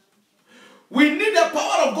 We need the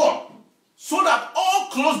power of God so that all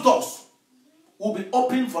closed doors will be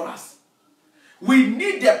open for us. We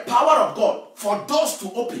need the power of God for doors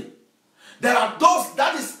to open. There are doors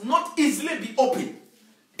that is not easily be open.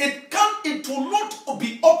 It will not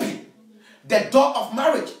be open. The door of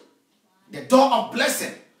marriage, the door of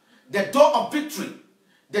blessing, the door of victory,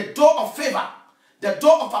 the door of favor, the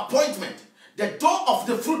door of appointment, the door of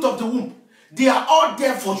the fruit of the womb. They are all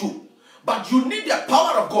there for you. But you need the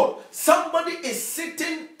power of God. Somebody is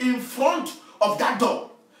sitting in front of that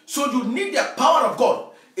door. So you need the power of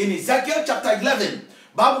God. In Ezekiel chapter 11,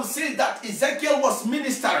 Bible says that Ezekiel was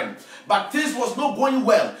ministering, but things was not going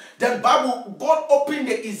well. Then God opened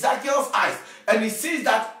Ezekiel's eyes, and he says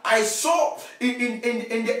that I saw in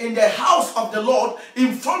the house of the Lord,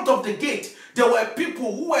 in front of the gate, there were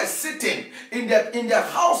people who were sitting in the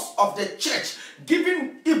house of the church,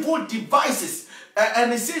 giving evil devices.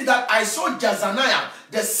 And he says that I saw Jezaniah,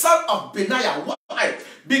 the son of Benaiah. Why?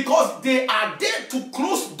 Because they are there to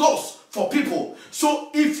close doors for people.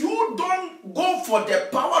 So if you don't go for the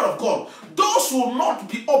power of God, doors will not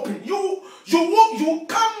be open. You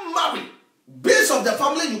can't marry based on the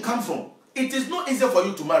family you come from. It is not easy for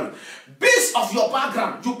you to marry. Based of your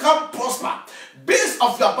background, you can't prosper. Based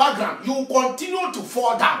of your background, you continue to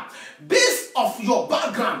fall down. Based of your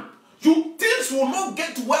background, things will not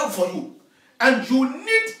get well for you. And you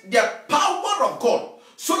need the power of God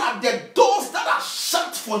so that the doors that are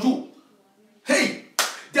shut for you, hey,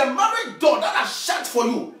 the marriage door that are shut for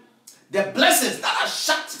you, the blessings that are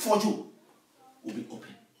shut for you will be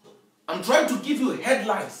open. I'm trying to give you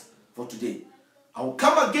headlines for today. I will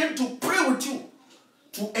come again to pray with you,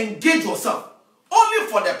 to engage yourself,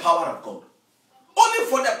 only for the power of God. Only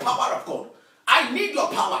for the power of God. I need your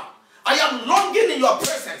power. I am longing in your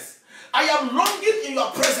presence. I am longing in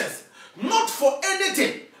your presence. Not for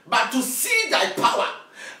anything, but to see thy power.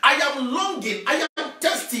 I am longing, I am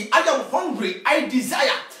thirsty, I am hungry, I desire.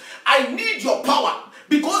 I need your power,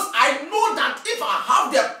 because I know that if I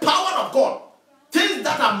have the power of God, things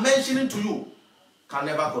that I'm mentioning to you can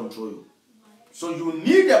never control you. So you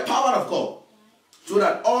need the power of God so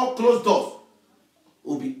that all closed doors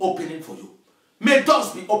will be opening for you. May doors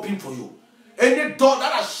be open for you. Any door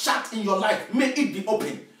that is shut in your life, may it be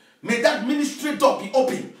open. May that ministry door be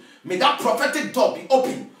open. May that prophetic door be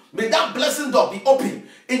open. May that blessing door be open.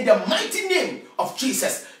 In the mighty name of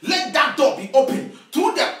Jesus, let that door be open.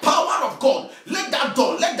 Through the power of God, let that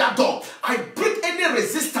door. I break any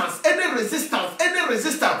resistance, any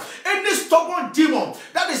stubborn demon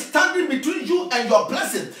that is standing between you and your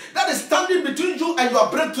blessing, that is standing between you and your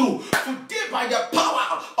breakthrough. Today, by the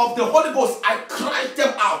power of the Holy Ghost, I crush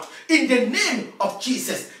them out in the name of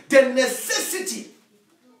Jesus. The necessity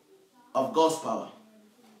of God's power.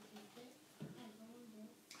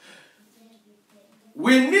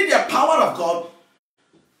 We need the power of God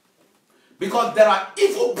because there are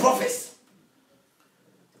evil prophets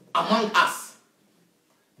among us.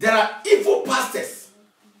 There are evil pastors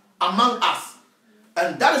among us.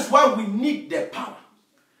 And that is why we need the power.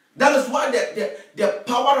 That is why the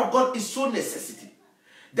power of God is so necessary.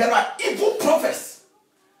 There are evil prophets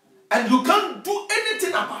and you can't do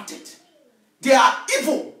anything about it. They are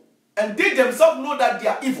evil and they themselves know that they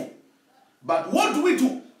are evil. But what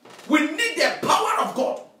do? We need the power of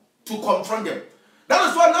God to confront them. That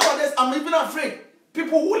is why nowadays I'm even afraid.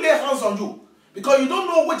 People who lay hands on you because you don't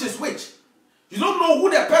know which is which. You don't know who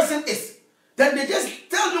the person is. Then they just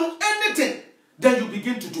tell you anything. Then you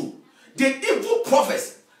begin to do. The evil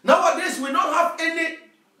prophets. Nowadays we don't have any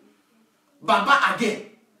Baba again.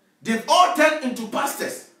 They've all turned into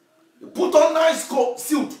pastors. They put on nice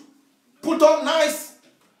suit. Put on nice.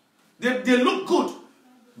 They look good.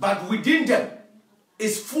 But within them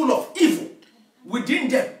is full of evil. Within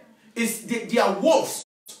them is they are wolves.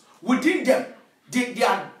 Within them they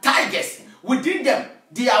are tigers. Within them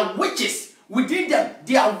they are witches. Within them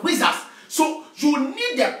they are wizards. So you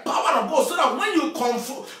need the power of God so that when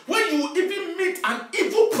you even meet an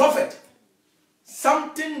evil prophet,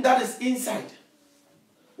 something that is inside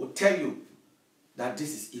will tell you that this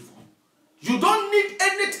is evil. You don't need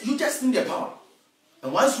anything, you just need the power.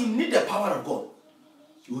 And once you need the power of God,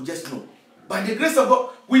 you will just know. By the grace of God,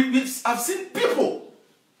 I've seen people,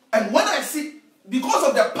 and when I see, because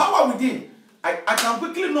of the power within, I can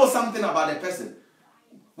quickly know something about the person.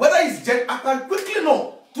 Whether it's I can quickly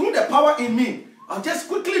know through the power in me. I'll just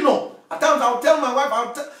quickly know. At times I'll tell my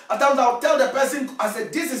wife, at times I'll tell the person, I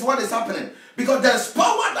said, this is what is happening. Because there's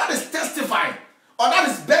power that is testifying, or that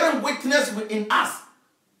is bearing witness within us.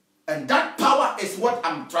 And that power is what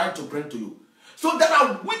I'm trying to bring to you. So there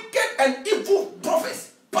are wicked and evil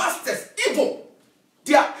prophets, pastors, evil.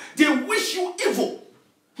 They wish you evil.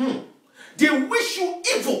 They wish you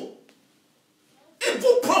evil.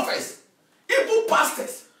 Evil prophets, evil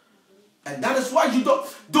pastors. And that is why you don't.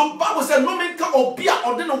 The Bible says, no man can obia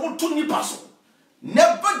or then go to any person.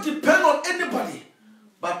 Never depend on anybody,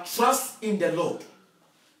 but trust in the Lord,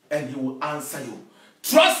 and He will answer you.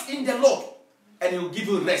 Trust in the Lord, and He will give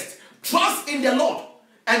you rest. Trust in the Lord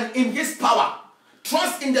and in His power.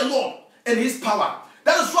 Trust in the Lord and His power.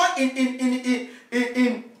 That is why in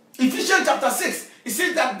Ephesians chapter 6, it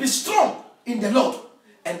says that be strong in the Lord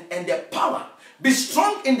and the power. Be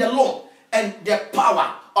strong in the Lord and the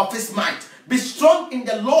power of His might. Be strong in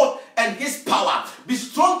the Lord and His power. Be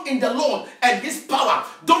strong in the Lord and His power.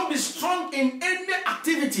 Don't be strong in any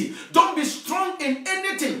activity. Don't be strong in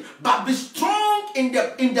anything, but be strong in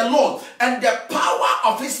the Lord and the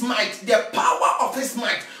power of His might. The power of His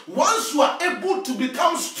might. Once you are able to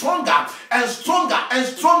become stronger and stronger and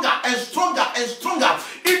stronger and stronger and stronger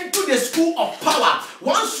into the school of power,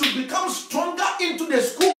 once you become stronger into the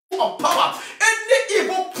school of power, any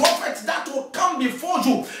evil prophet that will come before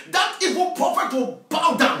you, that evil prophet will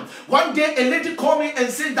bow down. One day a lady called me and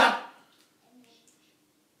said that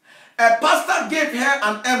a pastor gave her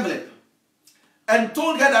an envelope and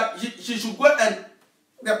told her that she should go, and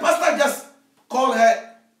the pastor just called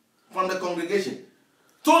her from the congregation,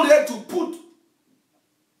 told her to put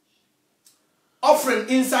offering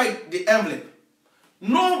inside the envelope.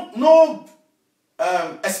 No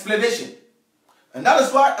explanation. And that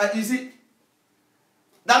is why, you see,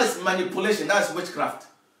 that is manipulation. That is witchcraft.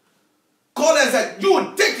 Call and said,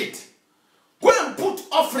 you take it. Go and put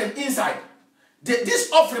offering inside.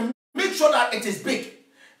 This offering, make sure that it is big.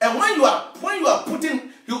 And when you are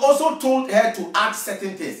putting, he also told her to add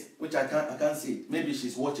certain things, which I can't see. Maybe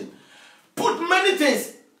she's watching. Put many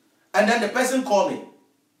things. And then the person called me.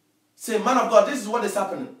 Say, man of God, this is what is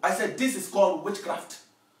happening. I said, this is called witchcraft.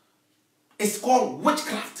 It's called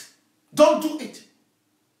witchcraft. Don't do it.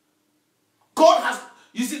 God has,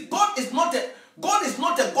 you see, God is not a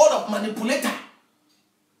God of manipulator.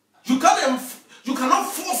 You cannot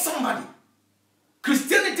force somebody.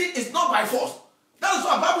 Christianity is not by force. That is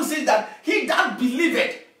why the Bible says that he that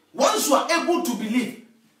believeth, once you are able to believe,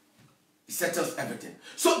 it settles everything.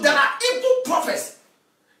 So there are evil prophets.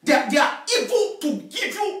 They are evil to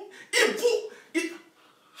give you evil.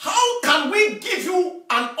 How can we give you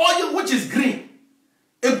an oil which is green?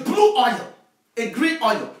 A blue oil, a green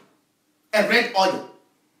oil, a red oil,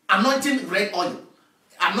 anointing red oil,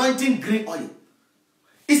 anointing green oil.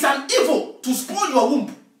 It's an evil to spoil your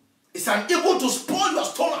womb. It's an evil to spoil your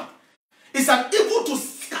stomach. It's an evil to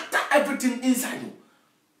scatter everything inside you.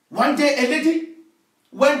 One day a lady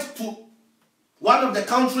went to one of the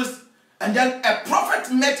countries, and then a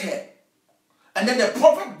prophet met her. And then the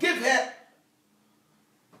prophet gave her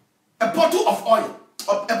a bottle of oil,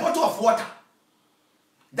 a bottle of water,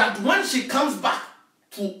 that when she comes back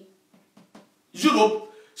to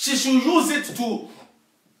Europe, she should use it to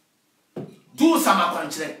do some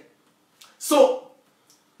akwankyerɛ. So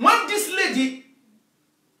when this lady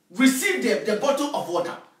received the bottle of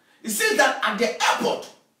water, it says that at the airport,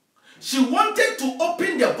 she wanted to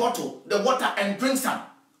open the bottle, the water, and drink some.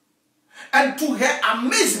 And to her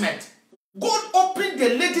amazement, God opened the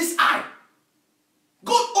lady's eye.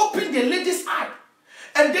 God opened the lady's eye.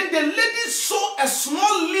 And then the lady saw a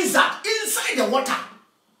small lizard inside the water.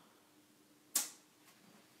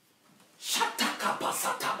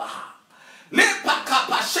 Shatakapasatabaha.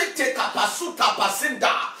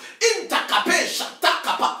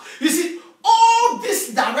 You see, all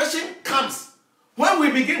this direction comes when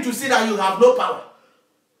we begin to see that you have no power.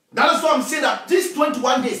 That is why I'm saying that these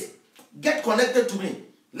 21 days, get connected to me.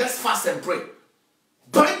 Let's fast and pray.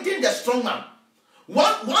 Binding the strong man.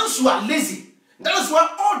 Once you are lazy, that is why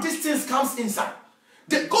all these things comes inside.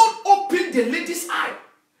 The God opened the lady's eye,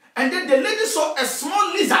 and then the lady saw a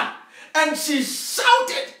small lizard, and she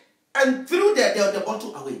shouted and threw the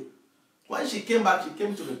bottle away. When she came back, she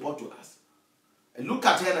came to report to us. I looked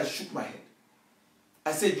at her and I shook my head.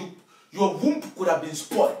 I said, your womb could have been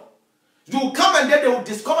spoiled. You will come and then they will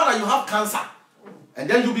discover that you have cancer. And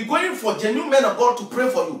then you'll be going for genuine men of God to pray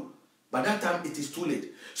for you. By that time, it is too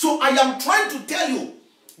late. So I am trying to tell you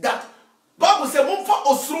that Bible says,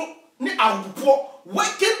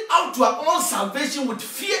 working out your own salvation with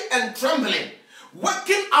fear and trembling.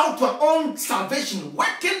 Working out your own salvation.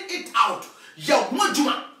 Working it out.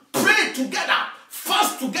 Pray together.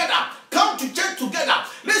 Fast together. Come to church together.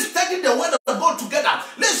 Let's study the word of God together.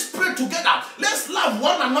 Let's pray together. Let's love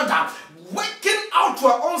one another. Working out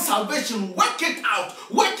your own salvation. Work it out.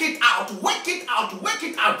 Work it out. Work it out. Work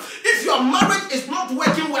it out. If your marriage is not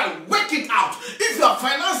working well, work it out. If your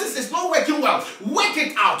finances is not working well, work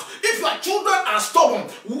it out. If your children are stubborn,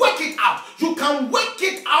 work it out. You can work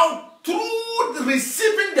it out through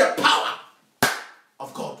receiving the power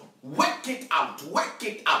of God. Work it out. Work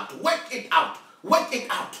it out. Work it out. Work it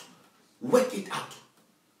out. Work it out.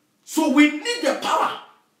 So we need the power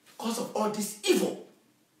because of all this evil.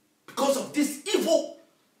 Because of these evil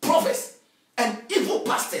prophets and evil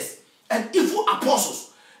pastors and evil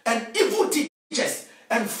apostles and evil teachers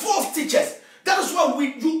and false teachers. That is why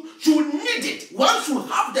you need it. Once you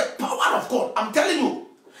have the power of God, I'm telling you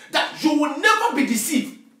that you will never be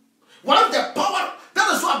deceived. Once the power,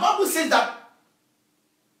 that is why the Bible says that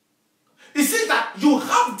it says that you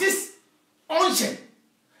have this unction,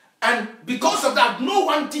 and because of that, no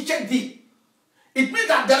one teacheth thee. It means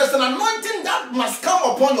that there is an anointing that must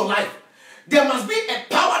come upon your life. There must be a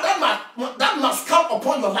power that must come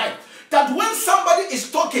upon your life. That when somebody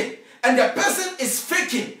is talking and the person is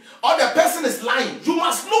faking or the person is lying, you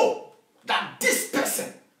must know that this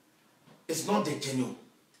person is not the genuine.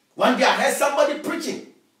 One day I heard somebody preaching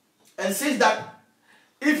and says that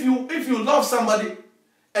if you love somebody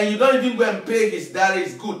and you don't even go and pay his dowry,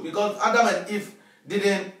 is good, because Adam and Eve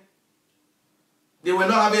they were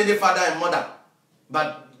not having any father and mother.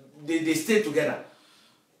 But they stayed together.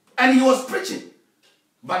 And he was preaching.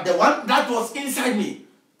 But the one that was inside me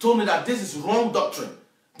told me that this is wrong doctrine.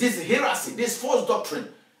 This is heresy. This false doctrine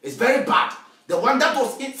is very bad. The one that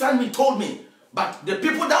was inside me told me. But the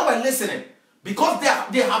people that were listening, because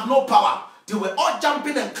they have no power, they were all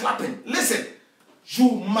jumping and clapping. Listen, you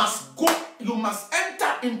must go, you must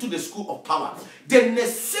enter into the school of power. The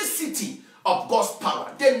necessity of God's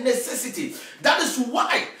power. The necessity. That is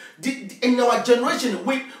why in our generation,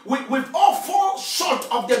 we've all fall short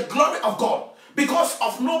of the glory of God because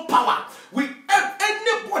of no power.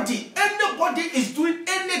 Anybody is doing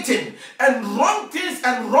anything and wrong things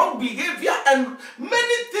and wrong behavior and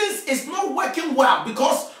many things is not working well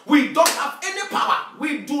because we don't have any power.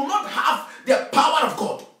 We do not have the power of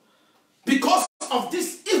God because of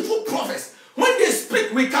these evil prophets. When they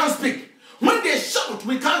speak, we can't speak. When they shout,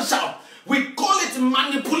 we can't shout. We call it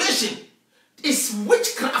manipulation. It's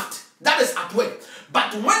witchcraft that is at work.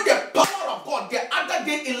 But when the power of God, the other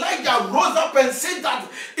day Elijah rose up and said that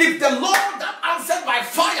if the Lord that answered by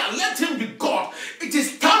fire, let him be God. It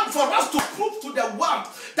is time for us to prove to the world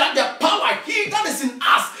that the power, he that is in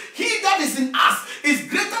us is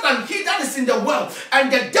greater than he that is in the world.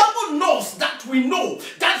 And the devil knows that we know,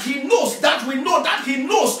 that he knows, that we know, that he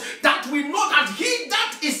knows, that we know that he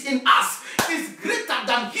that is in us is greater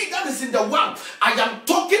than he that is in the world. I am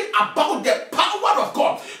talking about the power of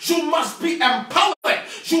God. You must be empowered.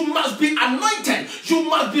 You must be anointed. You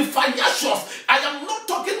must be fire-sure. I am not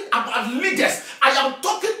talking about leaders. I am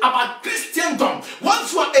talking about Christendom.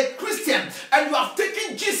 Once you are a Christian and you have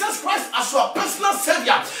taken Jesus Christ as your personal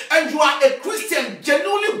Savior and you are a Christian,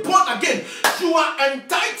 genuinely born again, you are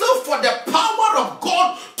entitled for the power of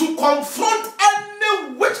God to confront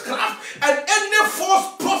any witchcraft and any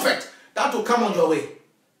false prophet that will come on your way.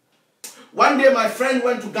 One day my friend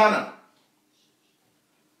went to Ghana.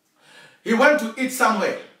 He went to eat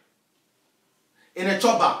somewhere in a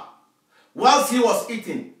chop bar. Whilst he was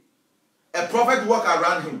eating, a prophet walked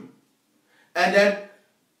around him. And then,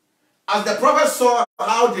 as the prophet saw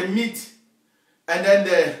how they meet, and then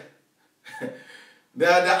the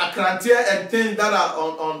akrantia and things that are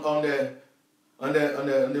on the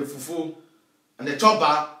fufu and the chop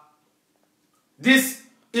bar, this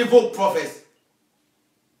evil prophet,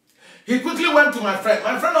 he quickly went to my friend.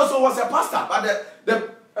 My friend also was a pastor, but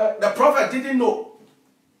the prophet didn't know.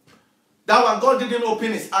 That one, God didn't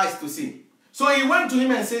open his eyes to see. So he went to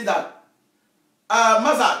him and said that,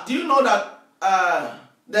 Master, do you know that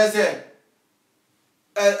there's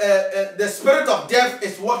the spirit of death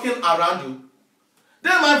is walking around you?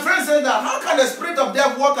 Then my friend said that, how can the spirit of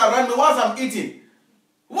death walk around me whilst I'm eating?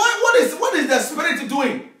 What is the spirit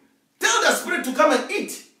doing? Tell the spirit to come and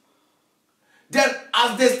eat. Then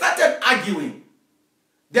as they started arguing,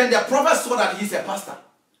 then the prophet saw that he's a pastor.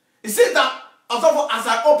 He said that, as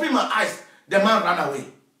I opened my eyes, the man ran away.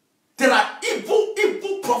 There are evil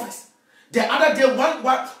prophets. The other day,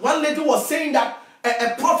 one lady was saying that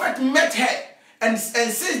a prophet met her and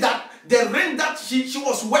says that the ring that she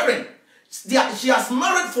was wearing, she has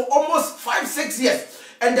married for almost 5-6 years.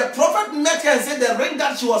 And the prophet met her and said the ring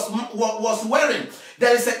that she was wearing,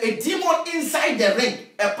 there is a demon inside the ring.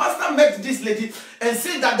 A pastor met this lady and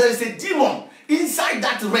said that there is a demon inside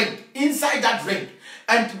that ring.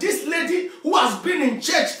 And this lady who has been in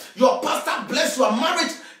church, your pastor blessed your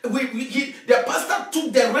marriage. The pastor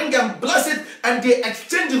took the ring and blessed it, and they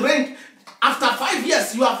exchanged the ring. After 5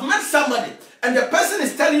 years, you have met somebody, and the person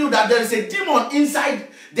is telling you that there is a demon inside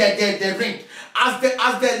the ring. As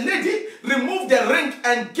the lady removed the ring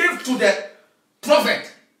and gave to the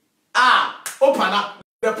prophet, open up.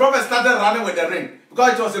 The prophet started running with the ring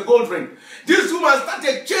because it was a gold ring. This woman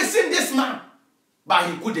started chasing this man, but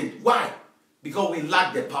he couldn't. Why? Because we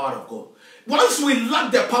lack the power of God. Once we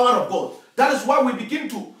lack the power of God, that is why we begin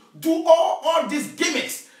to do all these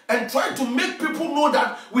gimmicks and try to make people know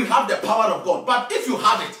that we have the power of God. But if you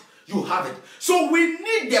have it, you have it. So we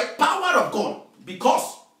need the power of God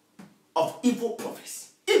because of evil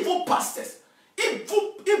prophets, evil pastors,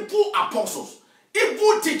 evil apostles,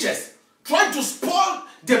 evil teachers, trying to spoil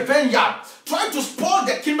the vineyard, trying to spoil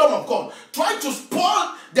the kingdom of God, trying to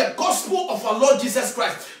spoil the gospel of our Lord Jesus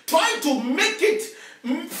Christ, trying to make it,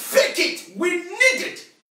 fake it. We need it.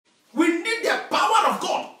 We need the power of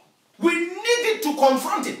God. We need it to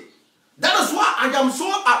confront it. That is why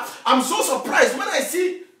I'm so surprised when I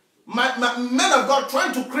see my men of God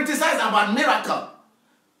trying to criticize about miracle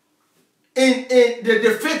in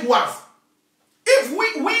the fake ones. If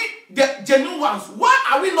we the genuine ones, why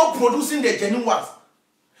are we not producing the genuine ones?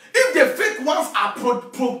 If the fake ones are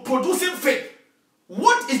producing fake,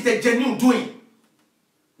 what is the genuine doing?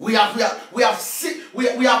 We are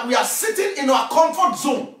sitting in our comfort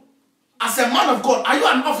zone. As a man of God, are you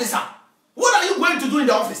an officer? What are you going to do in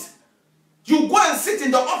the office? You go and sit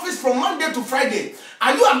in the office from Monday to Friday.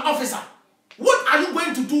 Are you an officer? What are you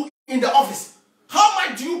going to do in the office? How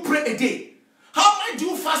much do you pray a day? How much do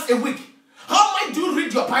you fast a week? How much do you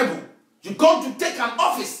read your Bible? You're going to take an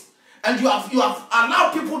office and you have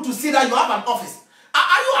allowed people to see that you have an office.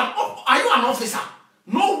 Are you an officer?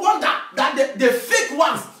 No wonder that the fake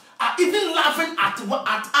ones are even laughing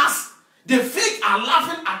at us. The fake are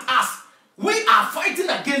laughing at us. We are fighting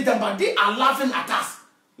against them, but they are laughing at us.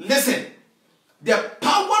 Listen, the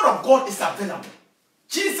power of God is available.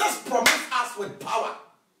 Jesus promised us with power.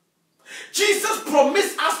 Jesus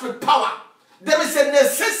promised us with power. There is a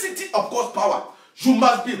necessity of God's power. You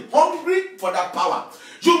must be hungry for that power.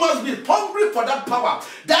 You must be hungry for that power.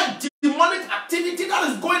 That demonic activity that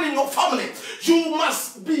is going in your family. You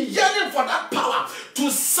must be yearning for that power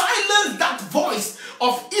to silence that voice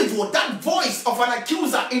of evil, that voice of an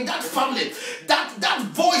accuser in that family, that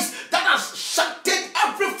voice that has shattered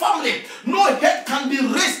every family. No head can be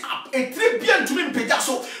raised up. A tribune to me,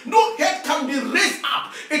 Pedaso. No head can be raised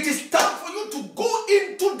up. It is time for you to go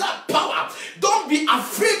into that power. Don't be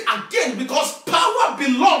afraid again, because power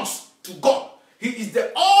belongs to God. He is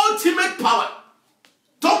the ultimate power.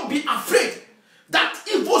 Don't be afraid. That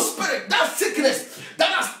evil spirit, that sickness that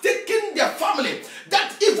has taken their family,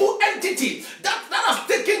 that evil entity that has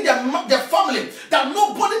taken their family, that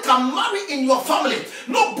nobody family.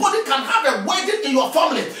 Nobody can have a wedding in your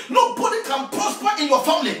family. Nobody can prosper in your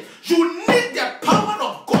family. You need the power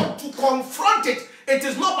of God to confront it. It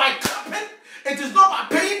is not by clapping. It is not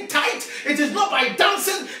by paying tithe. It is not by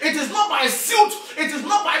dancing. It is not by suit. It is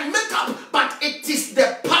not by makeup. But it is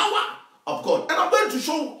the power of God. And I'm going to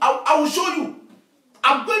show you. I will show you.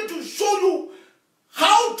 I'm going to show you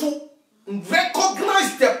how to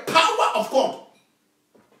recognize the power of God.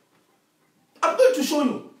 I'm going to show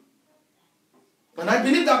you. And I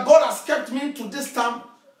believe that God has kept me to this time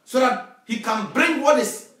so that he can bring what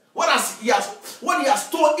he has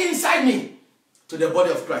stored inside me to the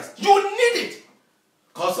body of Christ. You need it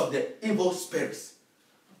because of the evil spirits.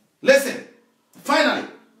 Listen, finally,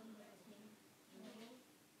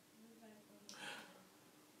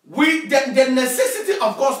 the necessity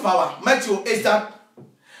of God's power, Matthew, is that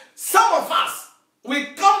some of us, we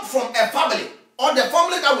come from a family, or the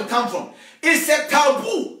family that we come from, it's a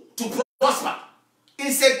taboo to prosper.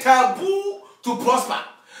 It's a taboo to prosper.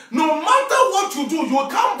 No matter what you do, you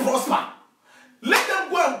can't prosper. Let them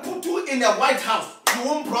go and put you in a White House, you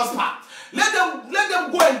won't prosper. Let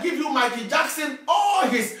them go and give you Michael Jackson all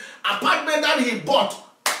his apartment that he bought.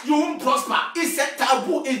 You won't prosper. It's a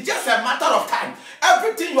taboo. It's just a matter of time.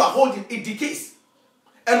 Everything you are holding, it decays.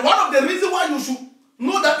 And one of the reasons why you should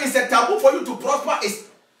know that it's a taboo for you to prosper is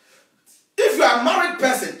if you are a married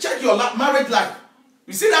person, check your marriage life.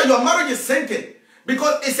 You see that your marriage is sinking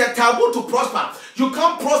because it's a taboo to prosper. You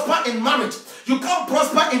can't prosper in marriage. You can't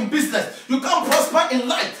prosper in business. You can't prosper in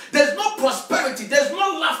life. There's no prosperity. There's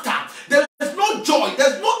no laughter. There's no joy.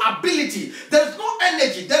 There's no ability. There's no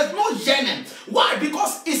energy. There's no yearning. Why?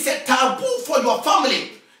 Because it's a taboo for your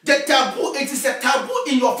family. It is a taboo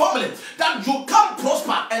in your family that you can't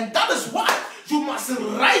prosper, and that is why you must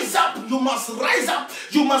rise up. You must rise up.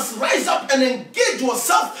 You must rise up and engage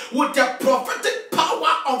yourself with the prophetic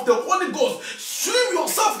power of the Holy Ghost. Swim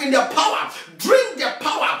yourself in the power. Drink the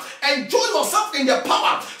power. Enjoy yourself in the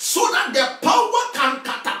power so that the power can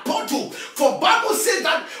catapult you. For Bible says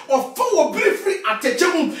that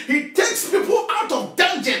he takes people out of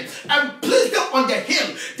dungeon and place them on the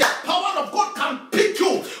hill. The power of God can pick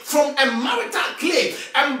you from a marital clay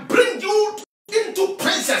and bring you into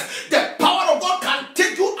princess. The power of God can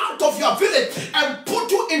take you out of your village and put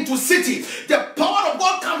you into city. The power of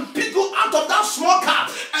God can pick you out of that small car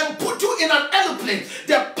and put you in an airplane.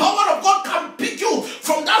 The power of God can pick you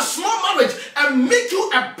from that small marriage and make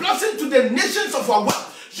you a blessing to the nations of our world.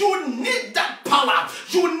 You need that power.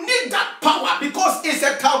 You need that power because it's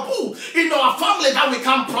a taboo in our family that we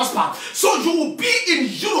can't prosper. So you will be in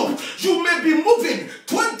Europe. You may be moving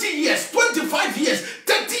 20 years, 25 years,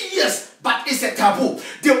 30 years, but it's a taboo.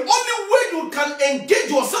 The only way you can engage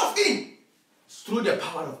yourself in is through the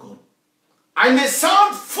power of God. I may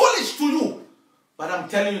sound foolish to you, but I'm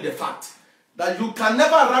telling you the fact that you can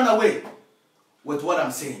never run away with what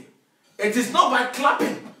I'm saying. It is not by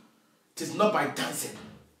clapping. It is not by dancing.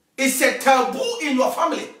 It's a taboo in your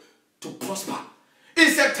family to prosper.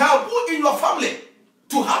 It's a taboo in your family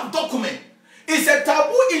to have document. It's a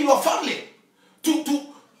taboo in your family to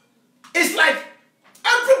it's like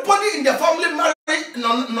everybody in the family married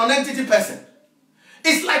non-entity person.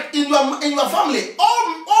 It's like in your family,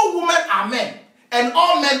 all women are men and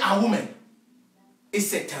all men are women.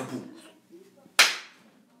 It's a taboo.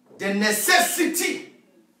 The necessity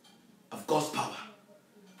of God's power.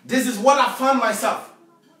 This is what I found myself.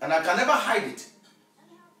 And I can never hide it.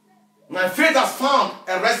 My faith has found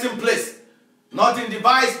a resting place. Not in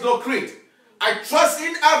device, no creed. I trust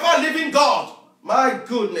in ever-living God. My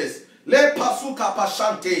goodness. Le pasuka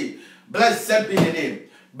pashante. Blessed be the name.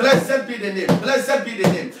 Blessed be the name. Blessed be the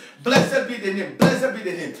name. Blessed be the name. Blessed be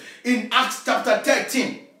the name. In Acts chapter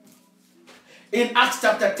 13. In Acts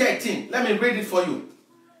chapter 13. Let me read it for you.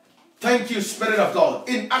 Thank you, Spirit of God.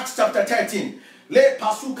 In Acts chapter 13. Le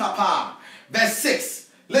pasuka pa. Verse 6.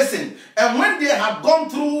 Listen, and when they had gone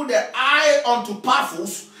through the eye unto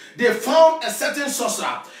Paphos, they found a certain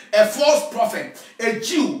sorcerer, a false prophet, a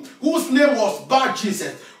Jew, whose name was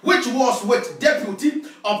Bar-Jesus, which was with deputy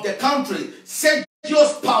of the country,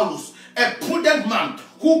 Sergius Paulus, a prudent man,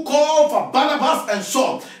 who called for Barnabas and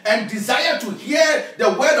Saul, and desired to hear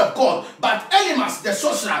the word of God. But Elymas, the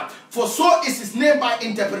sorcerer, for so is his name by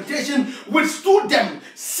interpretation, withstood them,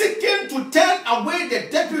 seeking to turn away the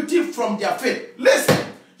deputy from their faith. Listen.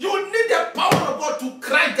 You need the power of God to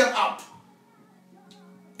cry them out.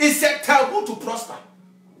 It's a taboo to prosper.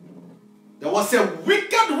 There was a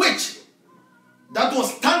wicked witch that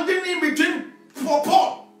was standing in between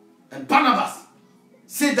Paul and Barnabas.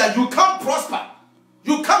 Said that you can't prosper.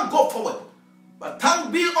 You can't go forward. But thanks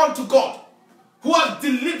be unto God who has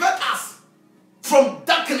delivered us from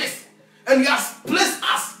darkness and he has placed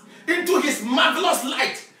us into his marvelous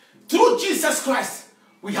light. Through Jesus Christ,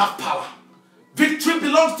 we have power. Victory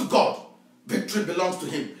belongs to God. Victory belongs to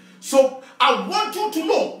him. So I want you to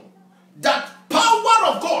know that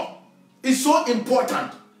power of God is so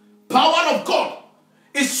important. Power of God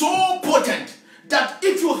is so potent that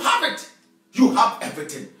if you have it, you have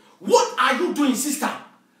everything. What are you doing, sister?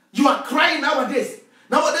 You are crying nowadays.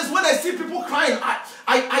 Nowadays, when I see people crying, I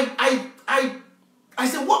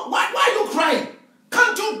say, why are you crying?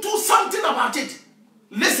 Can't you do something about it?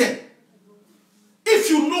 Listen, if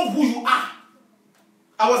you know who you are,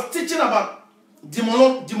 I was teaching about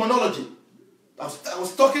demonology. I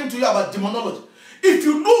was talking to you about demonology. If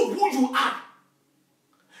you know who you are,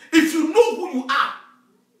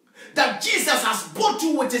 that Jesus has bought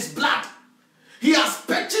you with his blood, he has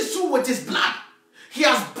purchased you with his blood, he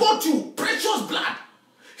has bought you precious blood,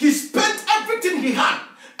 he spent everything he had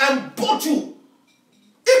and bought you.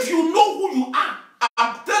 If you know who you are,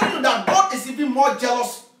 I'm telling you that God is even more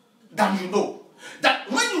jealous than you know. That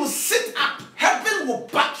when you sit up, heaven will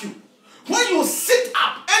back you. When you sit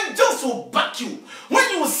up, angels will back you. When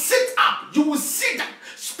you sit up, you will see that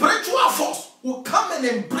spiritual force will come and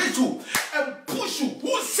embrace you and push you.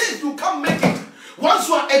 Who says you can't make it? Once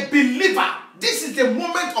you are a believer, this is the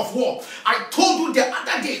moment of war. I told you the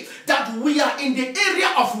other day that we are in the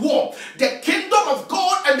area of war. The kingdom of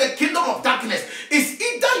God and the kingdom of darkness. It's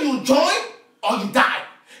either you join or you die.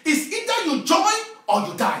 It's either you join or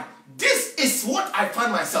you die. This is what I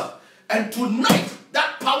find myself. And tonight,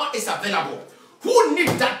 that power is available. Who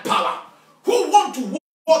needs that power? Who want to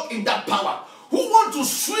walk in that power? Who want to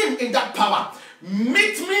swim in that power?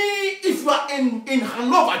 Meet me if you are in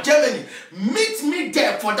Hanover, Germany. Meet me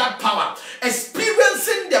there for that power.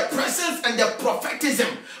 Experiencing the presence and the prophetism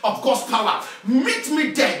of God's power. Meet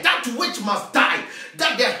me there. That which must die.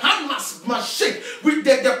 That the hand must shake. With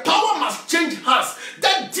the power must change hands.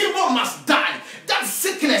 That demon must die. That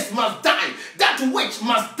sickness must die. That witch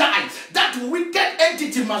must die. That wicked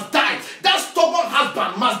entity must die. That stubborn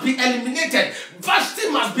husband must be eliminated. Vashti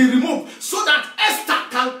must be removed so that Esther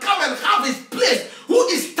can come and have his place. Who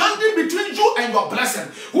is standing between you and your blessing?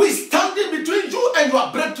 Who is standing between you and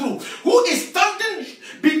your breakthrough? Who is standing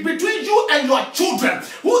between you and your children?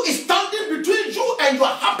 Who is standing between you and your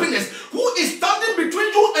happiness? Who is standing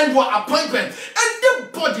between you and your appointment?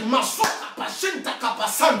 Anybody must.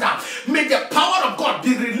 May the power of God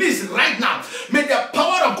be released right now. May the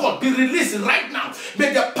power of God be released right now.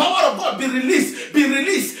 May the power of God be released, be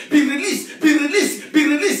released, be released, be released, be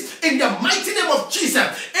released in the mighty name of Jesus.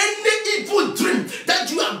 Any evil dream that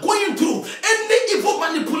you are going through, any evil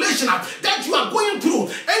manipulation that you are going through,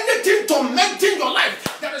 anything tormenting your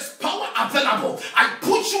life, there is power available. I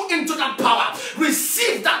put you into that power.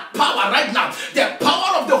 Receive that power right now. The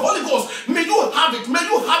power of the Holy Ghost. May you have it. May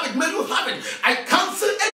you have it. May you have it. I cancel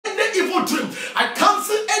any evil dream. I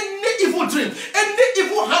cancel any evil dream. Any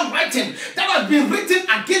evil handwriting that has been written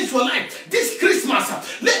against your life this Christmas.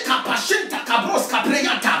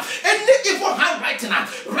 Any evil handwriting,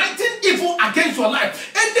 writing evil against your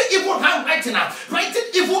life. Any evil handwriting, writing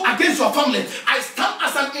evil against your family. I stand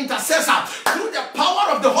as an intercessor through the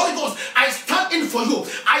power of the Holy Ghost. I stand in for you.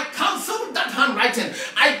 I cancel that handwriting.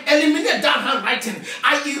 I eliminate that handwriting.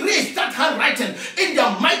 I erase that handwriting in the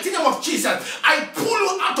mighty name of Jesus. I pull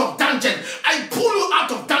you out of dungeon. I pull you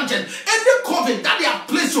out of dungeon. Any coven that they have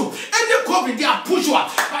placed you, any coven they have pushed you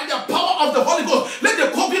out by the power of the Holy Ghost, let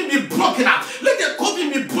the coven be broken up. Let the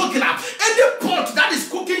coven be broken up. Any pot that is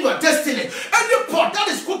cooking your destiny, any pot that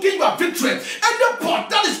is cooking your victory, any pot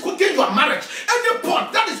that is cooking your marriage, any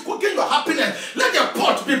pot that is cooking your happiness, let the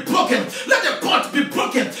pot be broken. Let the pot be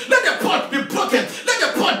broken. Let the pot be broken. Let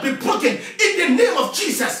the pot be broken in the name of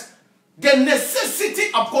Jesus. The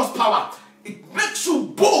necessity of God's power, it makes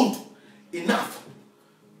you bold enough.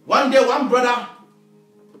 One day, one brother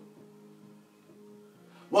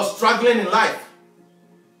was struggling in life.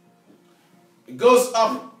 It goes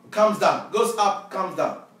up, comes down. Goes up, comes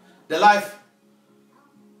down. The life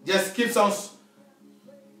just keeps on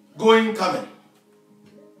going, coming.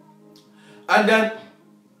 And then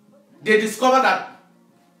they discover that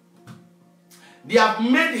they have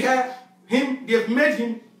made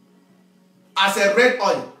him as a red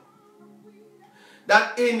oil.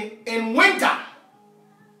 That in winter,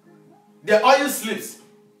 the oil sleeps.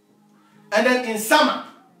 And then in summer,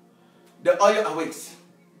 the oil awakes.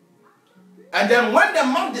 And then when the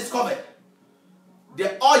man discovered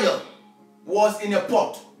the oil was in a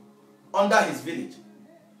pot under his village,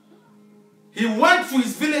 he went to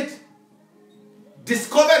his village,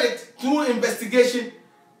 discovered it through investigation.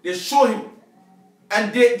 They show him.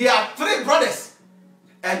 And they are three brothers.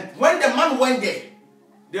 And when the man went there,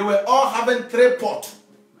 They were all having 3 pots.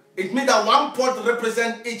 It means that 1 pot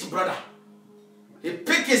represents each brother. He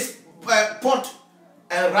picked his pot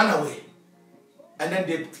and ran away. And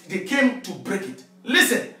then they came to break it.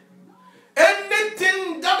 Listen,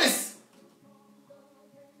 anything that is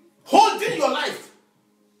holding your life,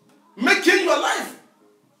 making your life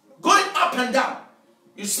going up and down.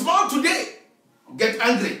 You smile today, get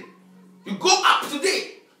angry. You go up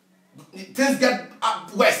today, things get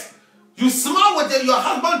up worse. You smile with your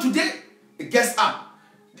husband today, it gets up.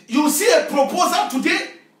 You see a proposal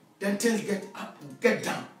today, then things get up, get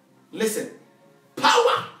down. Listen,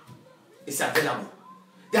 power is available.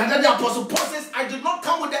 The other day, Apostle Paul says, I did not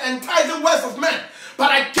come with the enticing words of men,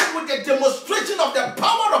 but I came with the demonstration of the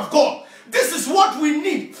power of God. This is what we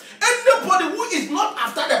need. Anybody who is not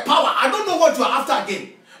after the power, I don't know what you are after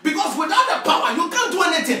again. Because without the power, you can't do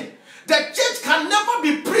anything. The church can never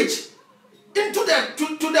be preached into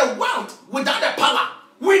the world without the power.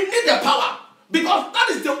 We need the power. Because that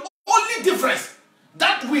is the only difference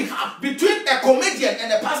that we have between a comedian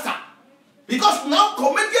and a pastor. Because now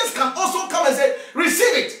comedians can also come and say,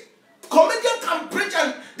 receive it. Comedians can preach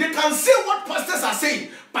and they can say what pastors are saying.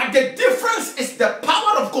 But the difference is the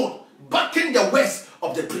power of God backing the words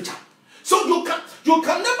of the preacher. So you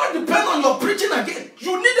can never depend on your preaching again.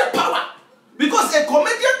 You need the power. Because a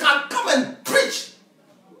comedian can come and preach.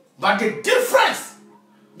 But the difference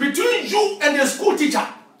between you and the school teacher,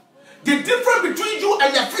 the difference between you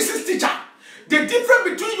and the physics teacher, the difference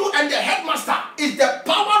between you and the headmaster is the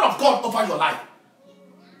power of God over your life.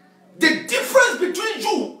 The difference between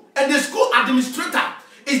you and the school administrator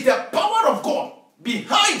is the power of God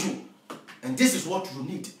behind you. And this is what you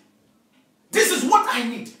need. This is what I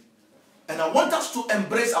need. And I want us to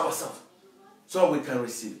embrace ourselves so we can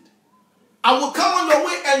receive it. I will come on your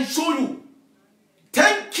way and show you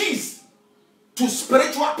 10 keys to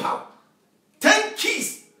spiritual power. 10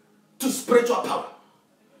 keys to spiritual power.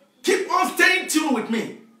 Keep on staying tuned with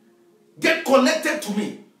me. Get connected to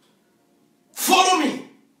me. Follow me.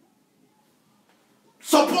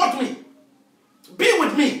 Support me. Be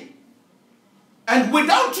with me. And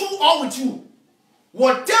without you or with you,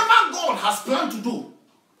 whatever God has planned to do,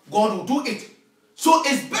 God will do it. So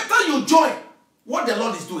it's better you join what the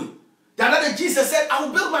Lord is doing. The other day Jesus said, I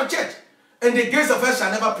will build my church and the gates of hell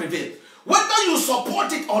shall never prevail. Whether you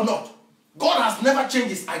support it or not, God has never changed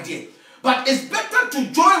his idea. But it's better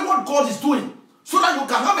to join what God is doing so that you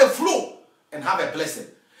can have a flow and have a blessing.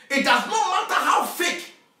 It does not matter how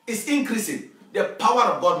fake is increasing, the power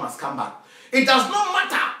of God must come back. It does not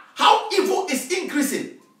matter how evil is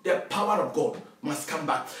increasing, the power of God must come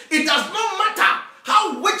back. It does not matter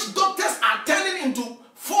how witch doctors are turning into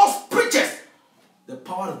false preachers, the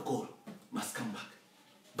power of God must come back.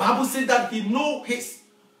 Bible says that he knows his.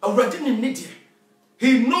 Already in media,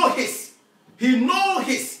 he knows his. He knows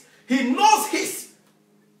his. He knows his.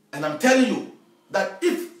 And I'm telling you that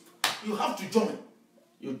if you have to join,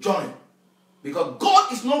 you join. Because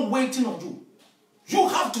God is not waiting on you. You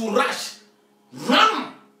have to rush,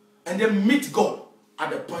 run, and then meet God at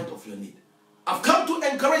the point of your need. I've come to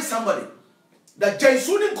encourage somebody that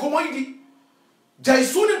Jaisunin Komoidi,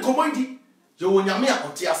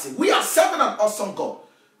 we are serving an awesome God.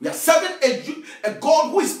 We are serving a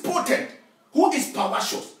God who is potent, who is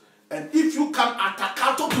powerful. And if you can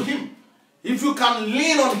attack to him, if you can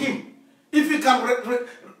lean on him, if you can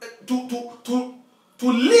to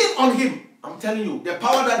lean on him, I'm telling you, the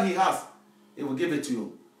power that he has, he will give it to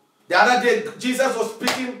you. The other day, Jesus was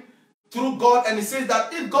speaking through God, and he says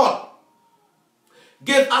that if God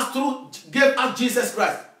gave us Jesus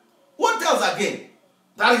Christ, what else again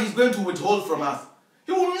that he's going to withhold from us?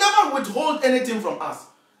 He will never withhold anything from us.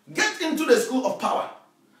 Get into the school of power.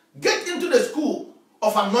 Get into the school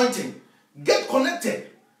of anointing. Get connected.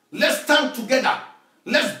 Let's stand together.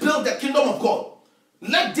 Let's build the kingdom of God.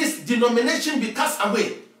 Let this denomination be cast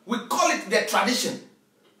away. We call it the tradition.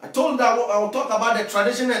 I told you that I will talk about the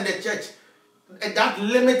tradition and the church. That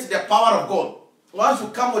limits the power of God. Once you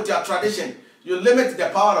come with your tradition, you limit the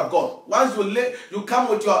power of God. Once you come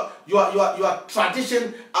with your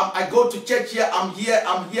tradition, I go to church here, I'm here,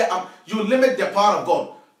 you limit the power of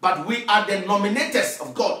God. But we are the nominators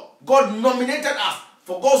of God. God nominated us.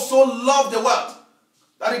 For God so loved the world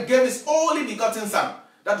that he gave his only begotten son.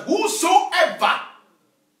 That whosoever,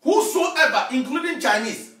 including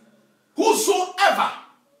Chinese, whosoever,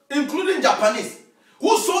 including Japanese,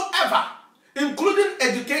 whosoever, including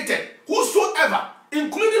educated, whosoever,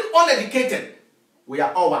 including uneducated, we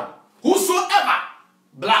are all one. Whosoever,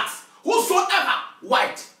 blacks, whosoever,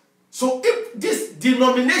 white. So if this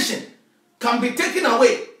denomination can be taken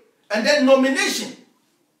away, and then nomination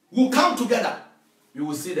will come together, you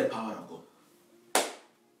will see the power of God.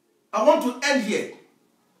 I want to end here.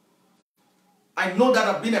 I know that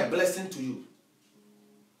I've been a blessing to you.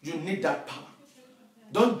 You need that power.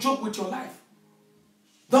 Don't joke with your life.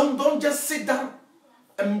 Don't just sit down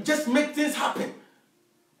and just make things happen.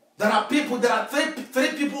 There are three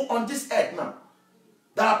people on this earth now.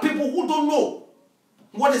 There are people who don't know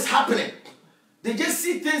what is happening. They just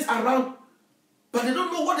see things around, but they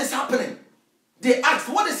don't know what is happening. They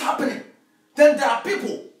ask, what is happening? Then there are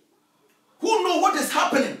people who know what is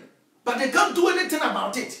happening, but they can't do anything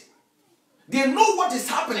about it. They know what is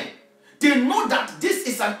happening. They know that this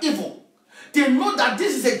is an evil. They know that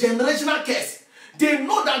this is a generational curse. They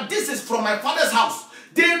know that this is from my father's house.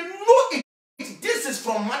 They know it. This is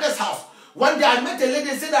from mother's house. One day I met a lady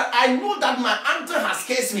and said that I know that my uncle has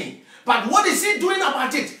cursed me. But what is he doing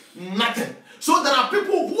about it? Nothing. So there are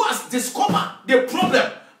people who has discovered the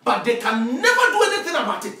problem, but they can never do anything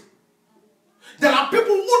about it. There are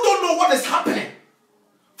people who don't know what is happening.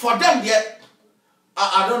 For them,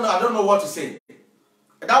 I don't know what to say.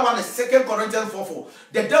 That one is 2 Corinthians 4:4.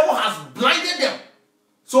 The devil has blinded them.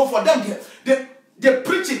 So for them, the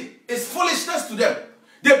preaching is foolishness to them.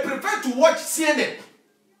 They prefer to watch CNN.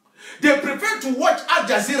 They prefer to watch Al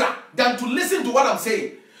Jazeera than to listen to what I'm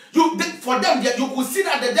saying. For them, you could see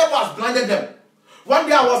that the devil has blinded them. One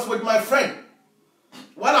day I was with my friend,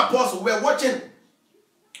 one apostle, we were watching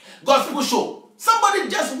gospel show. Somebody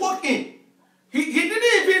just walked in. He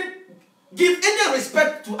didn't even give any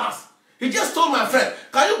respect to us. He just told my friend,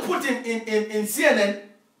 can you put in CNN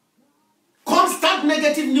constant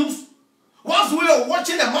negative news? Whilst we were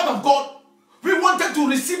watching a man of God, we wanted to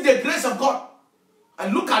receive the grace of God.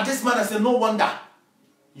 And look at this man and say, no wonder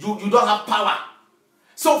you don't have power.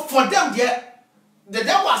 So for them, the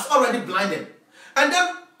devil has already blinded. And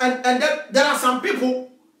then there are some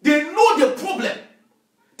people, they know the problem.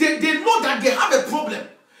 They know that they have a problem.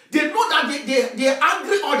 They know that they are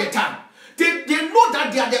angry all the time. They know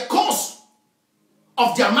that they are the cause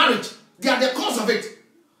of their marriage. They are the cause of it.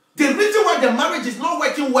 The reason why the marriage is not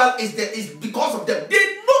working well is because of them.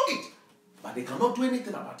 They know it, but they cannot do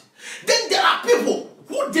anything about it. Then there are people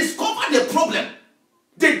who discover the problem.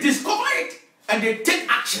 They discover it and they take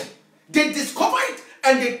action. They discover it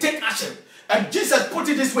and they take action. And Jesus put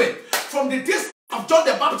it this way: from the days of John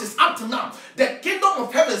the Baptist up to now, the kingdom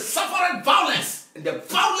of heaven suffered violence, and the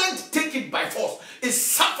violent take it by force. It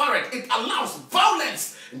suffered, it allows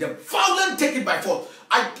violence, and the violent take it by force.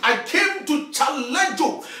 I came to challenge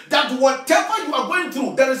you that whatever you are going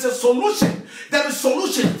through, there is a solution. There is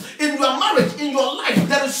solution in your marriage, in your life.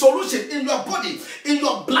 There is solution in your body, in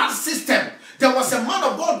your blood system. There was a man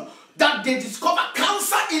of God that they discovered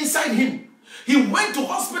cancer inside him. He went to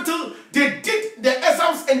hospital, they did the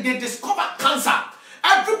exams and they discovered cancer.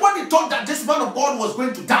 Everybody thought that this man of God was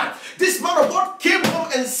going to die. This man of God came home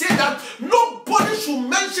and said that nobody should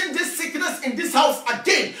mention this sickness in this house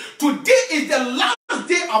again. Today is the last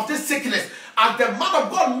day of this sickness. As the man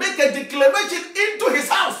of God made a declaration into his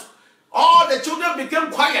house, all the children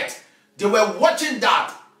became quiet. They were watching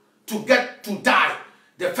that to get to die.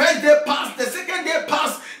 The first day passed, the second day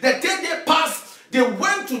passed, the third day passed. They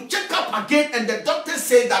went to check up again and the doctor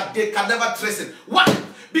said that they can never trace it. Why?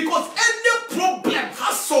 Because any problem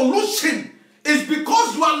has solution. It's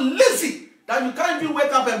because you are lazy that you can't even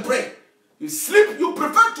wake up and pray. You sleep, you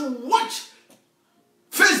prefer to watch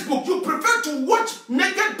Facebook, you prefer to watch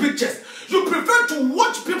naked pictures, you prefer to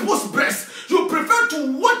watch people's breasts, you prefer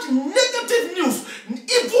to watch negative news,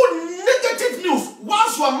 evil negative news,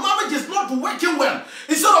 whilst your marriage is not working well.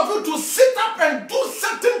 Instead of you to sit up and do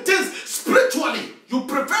certain things spiritually, you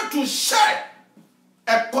prefer to share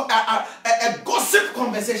a gossip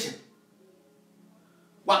conversation.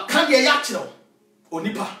 What can you actually?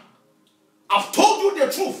 Onipa, I've told you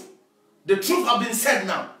the truth. The truth has been said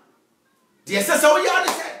now. The SSO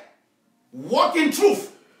said, walk in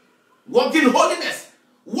truth, walk in holiness,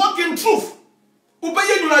 walk in truth.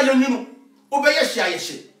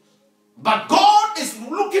 But God is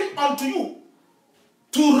looking unto you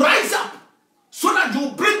to rise up so that you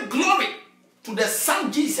bring glory to the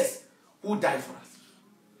Son Jesus who died for us.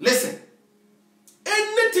 Listen,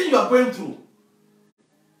 anything you are going through,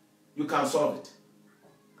 you can solve it.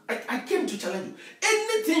 I came to challenge you.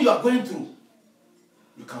 Anything you are going through,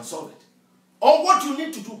 you can solve it. Or what you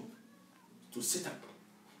need to do to sit up.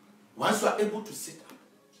 Once you are able to sit up,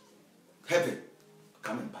 heaven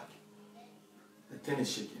coming back. The thing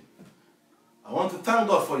is shaking. I want to thank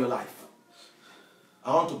God for your life.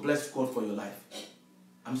 I want to bless God for your life.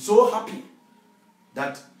 I'm so happy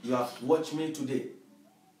that you have watched me today.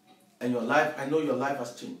 And your life, I know your life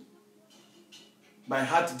has changed. My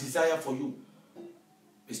heart desire for you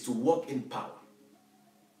is to walk in power.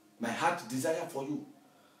 My heart desire for you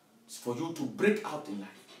It's for you to break out in life.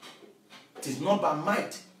 It is not by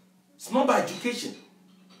might. It's not by education.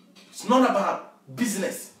 It's not about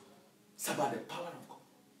business. It's about the power of God.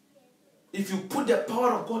 If you put the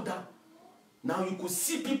power of God down, now you could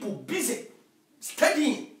see people busy,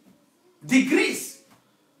 studying, degrees,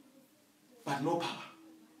 but no power.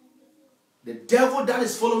 The devil that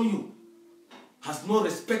is following you has no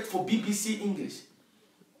respect for BBC English.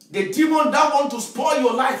 The demon that want to spoil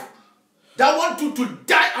your life, that want you to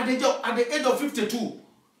die at the age of 52,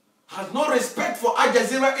 has no respect for Al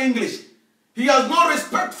Jazeera English. He has no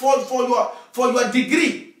respect for your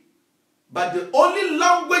degree. But the only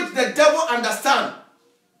language the devil understands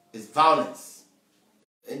is violence.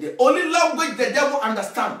 And the only language the devil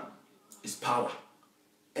understands is power.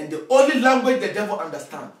 And the only language the devil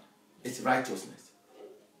understands is righteousness.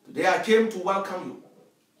 Today I came to welcome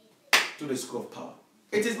you to the school of power.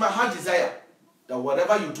 It is my heart desire that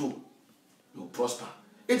whatever you do, you prosper.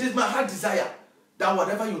 It is my heart desire that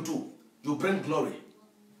whatever you do, you bring glory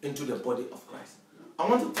into the body of Christ. I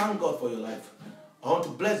want to thank God for your life. I want to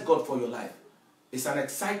bless God for your life. It's an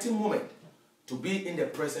exciting moment to be in the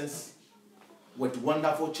presence with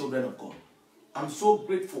wonderful children of God. I'm so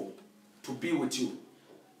grateful to be with you.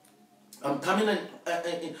 I'm coming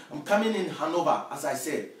in Hanover, as I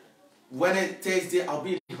said. Wednesday, Thursday, I'll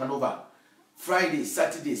be in Hanover. Friday,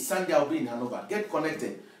 Saturday, Sunday, I'll be in Hanover. Get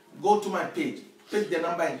connected. Go to my page. Pick the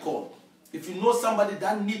number and call. If you know somebody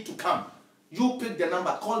that need to come, you pick the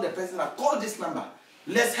number. Call the person. Call this number.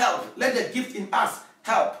 Let's help. Let the gift in us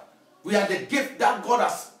help. We are the gift that God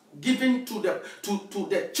has given to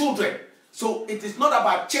the children. So it is not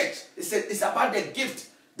about church. It's about the gift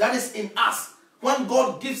that is in us. When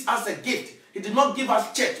God gives us a gift, He did not give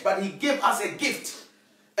us church, but He gave us a gift.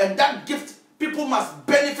 And that gift, people must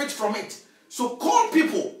benefit from it. So call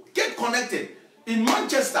people. Get connected. In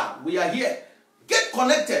Manchester, we are here. Get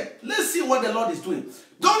connected. Let's see what the Lord is doing.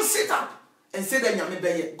 Don't sit up and say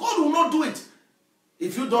that God will not do it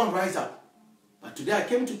if you don't rise up. But today I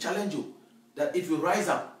came to challenge you that if you rise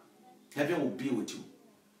up, heaven will be with you.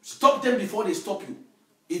 Stop them before they stop you.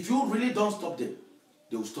 If you really don't stop them,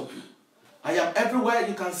 they will stop you. I am everywhere.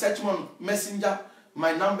 You can search me on Messenger.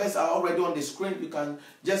 My numbers are already on the screen. You can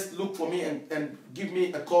just look for me and give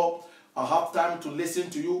me a call. I'll have time to listen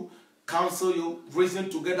to you, counsel you, reason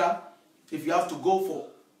together. If you have to go for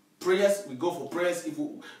prayers, we go for prayers. If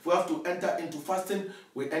we have to enter into fasting,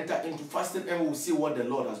 we enter into fasting, and we will see what the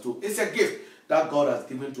Lord has done. It's a gift that God has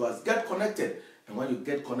given to us. Get connected. And when you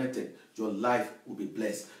get connected, your life will be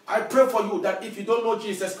blessed. I pray for you that if you don't know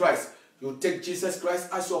Jesus Christ, you take Jesus Christ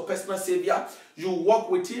as your personal Savior. You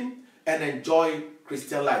walk with Him and enjoy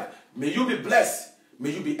Christian life. May you be blessed.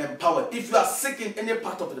 May you be empowered. If you are sick in any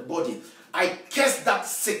part of the body, I curse that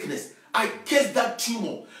sickness. I curse that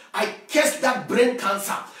tumor. I curse that brain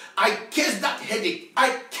cancer. I curse that headache.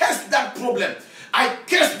 I curse that problem. I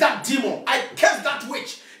curse that demon. I curse that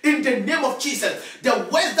witch. In the name of Jesus, the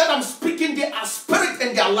words that I'm speaking, they are spirit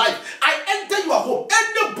in their life. I enter your home.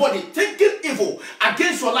 Anybody thinking evil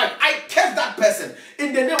against your life, I curse that person.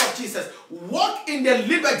 In the name of Jesus, walk in the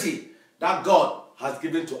liberty that God has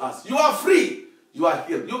given to us. You are free. You are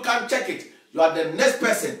healed. You can check it. You are the next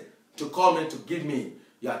person to call me to give me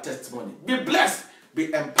your testimony. Be blessed.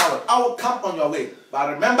 Be empowered. I will come on your way.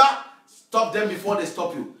 But remember, stop them before they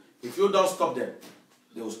stop you. If you don't stop them,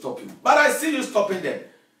 they will stop you. But I see you stopping them.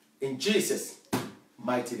 In Jesus'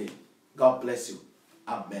 mighty name. God bless you.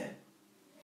 Amen.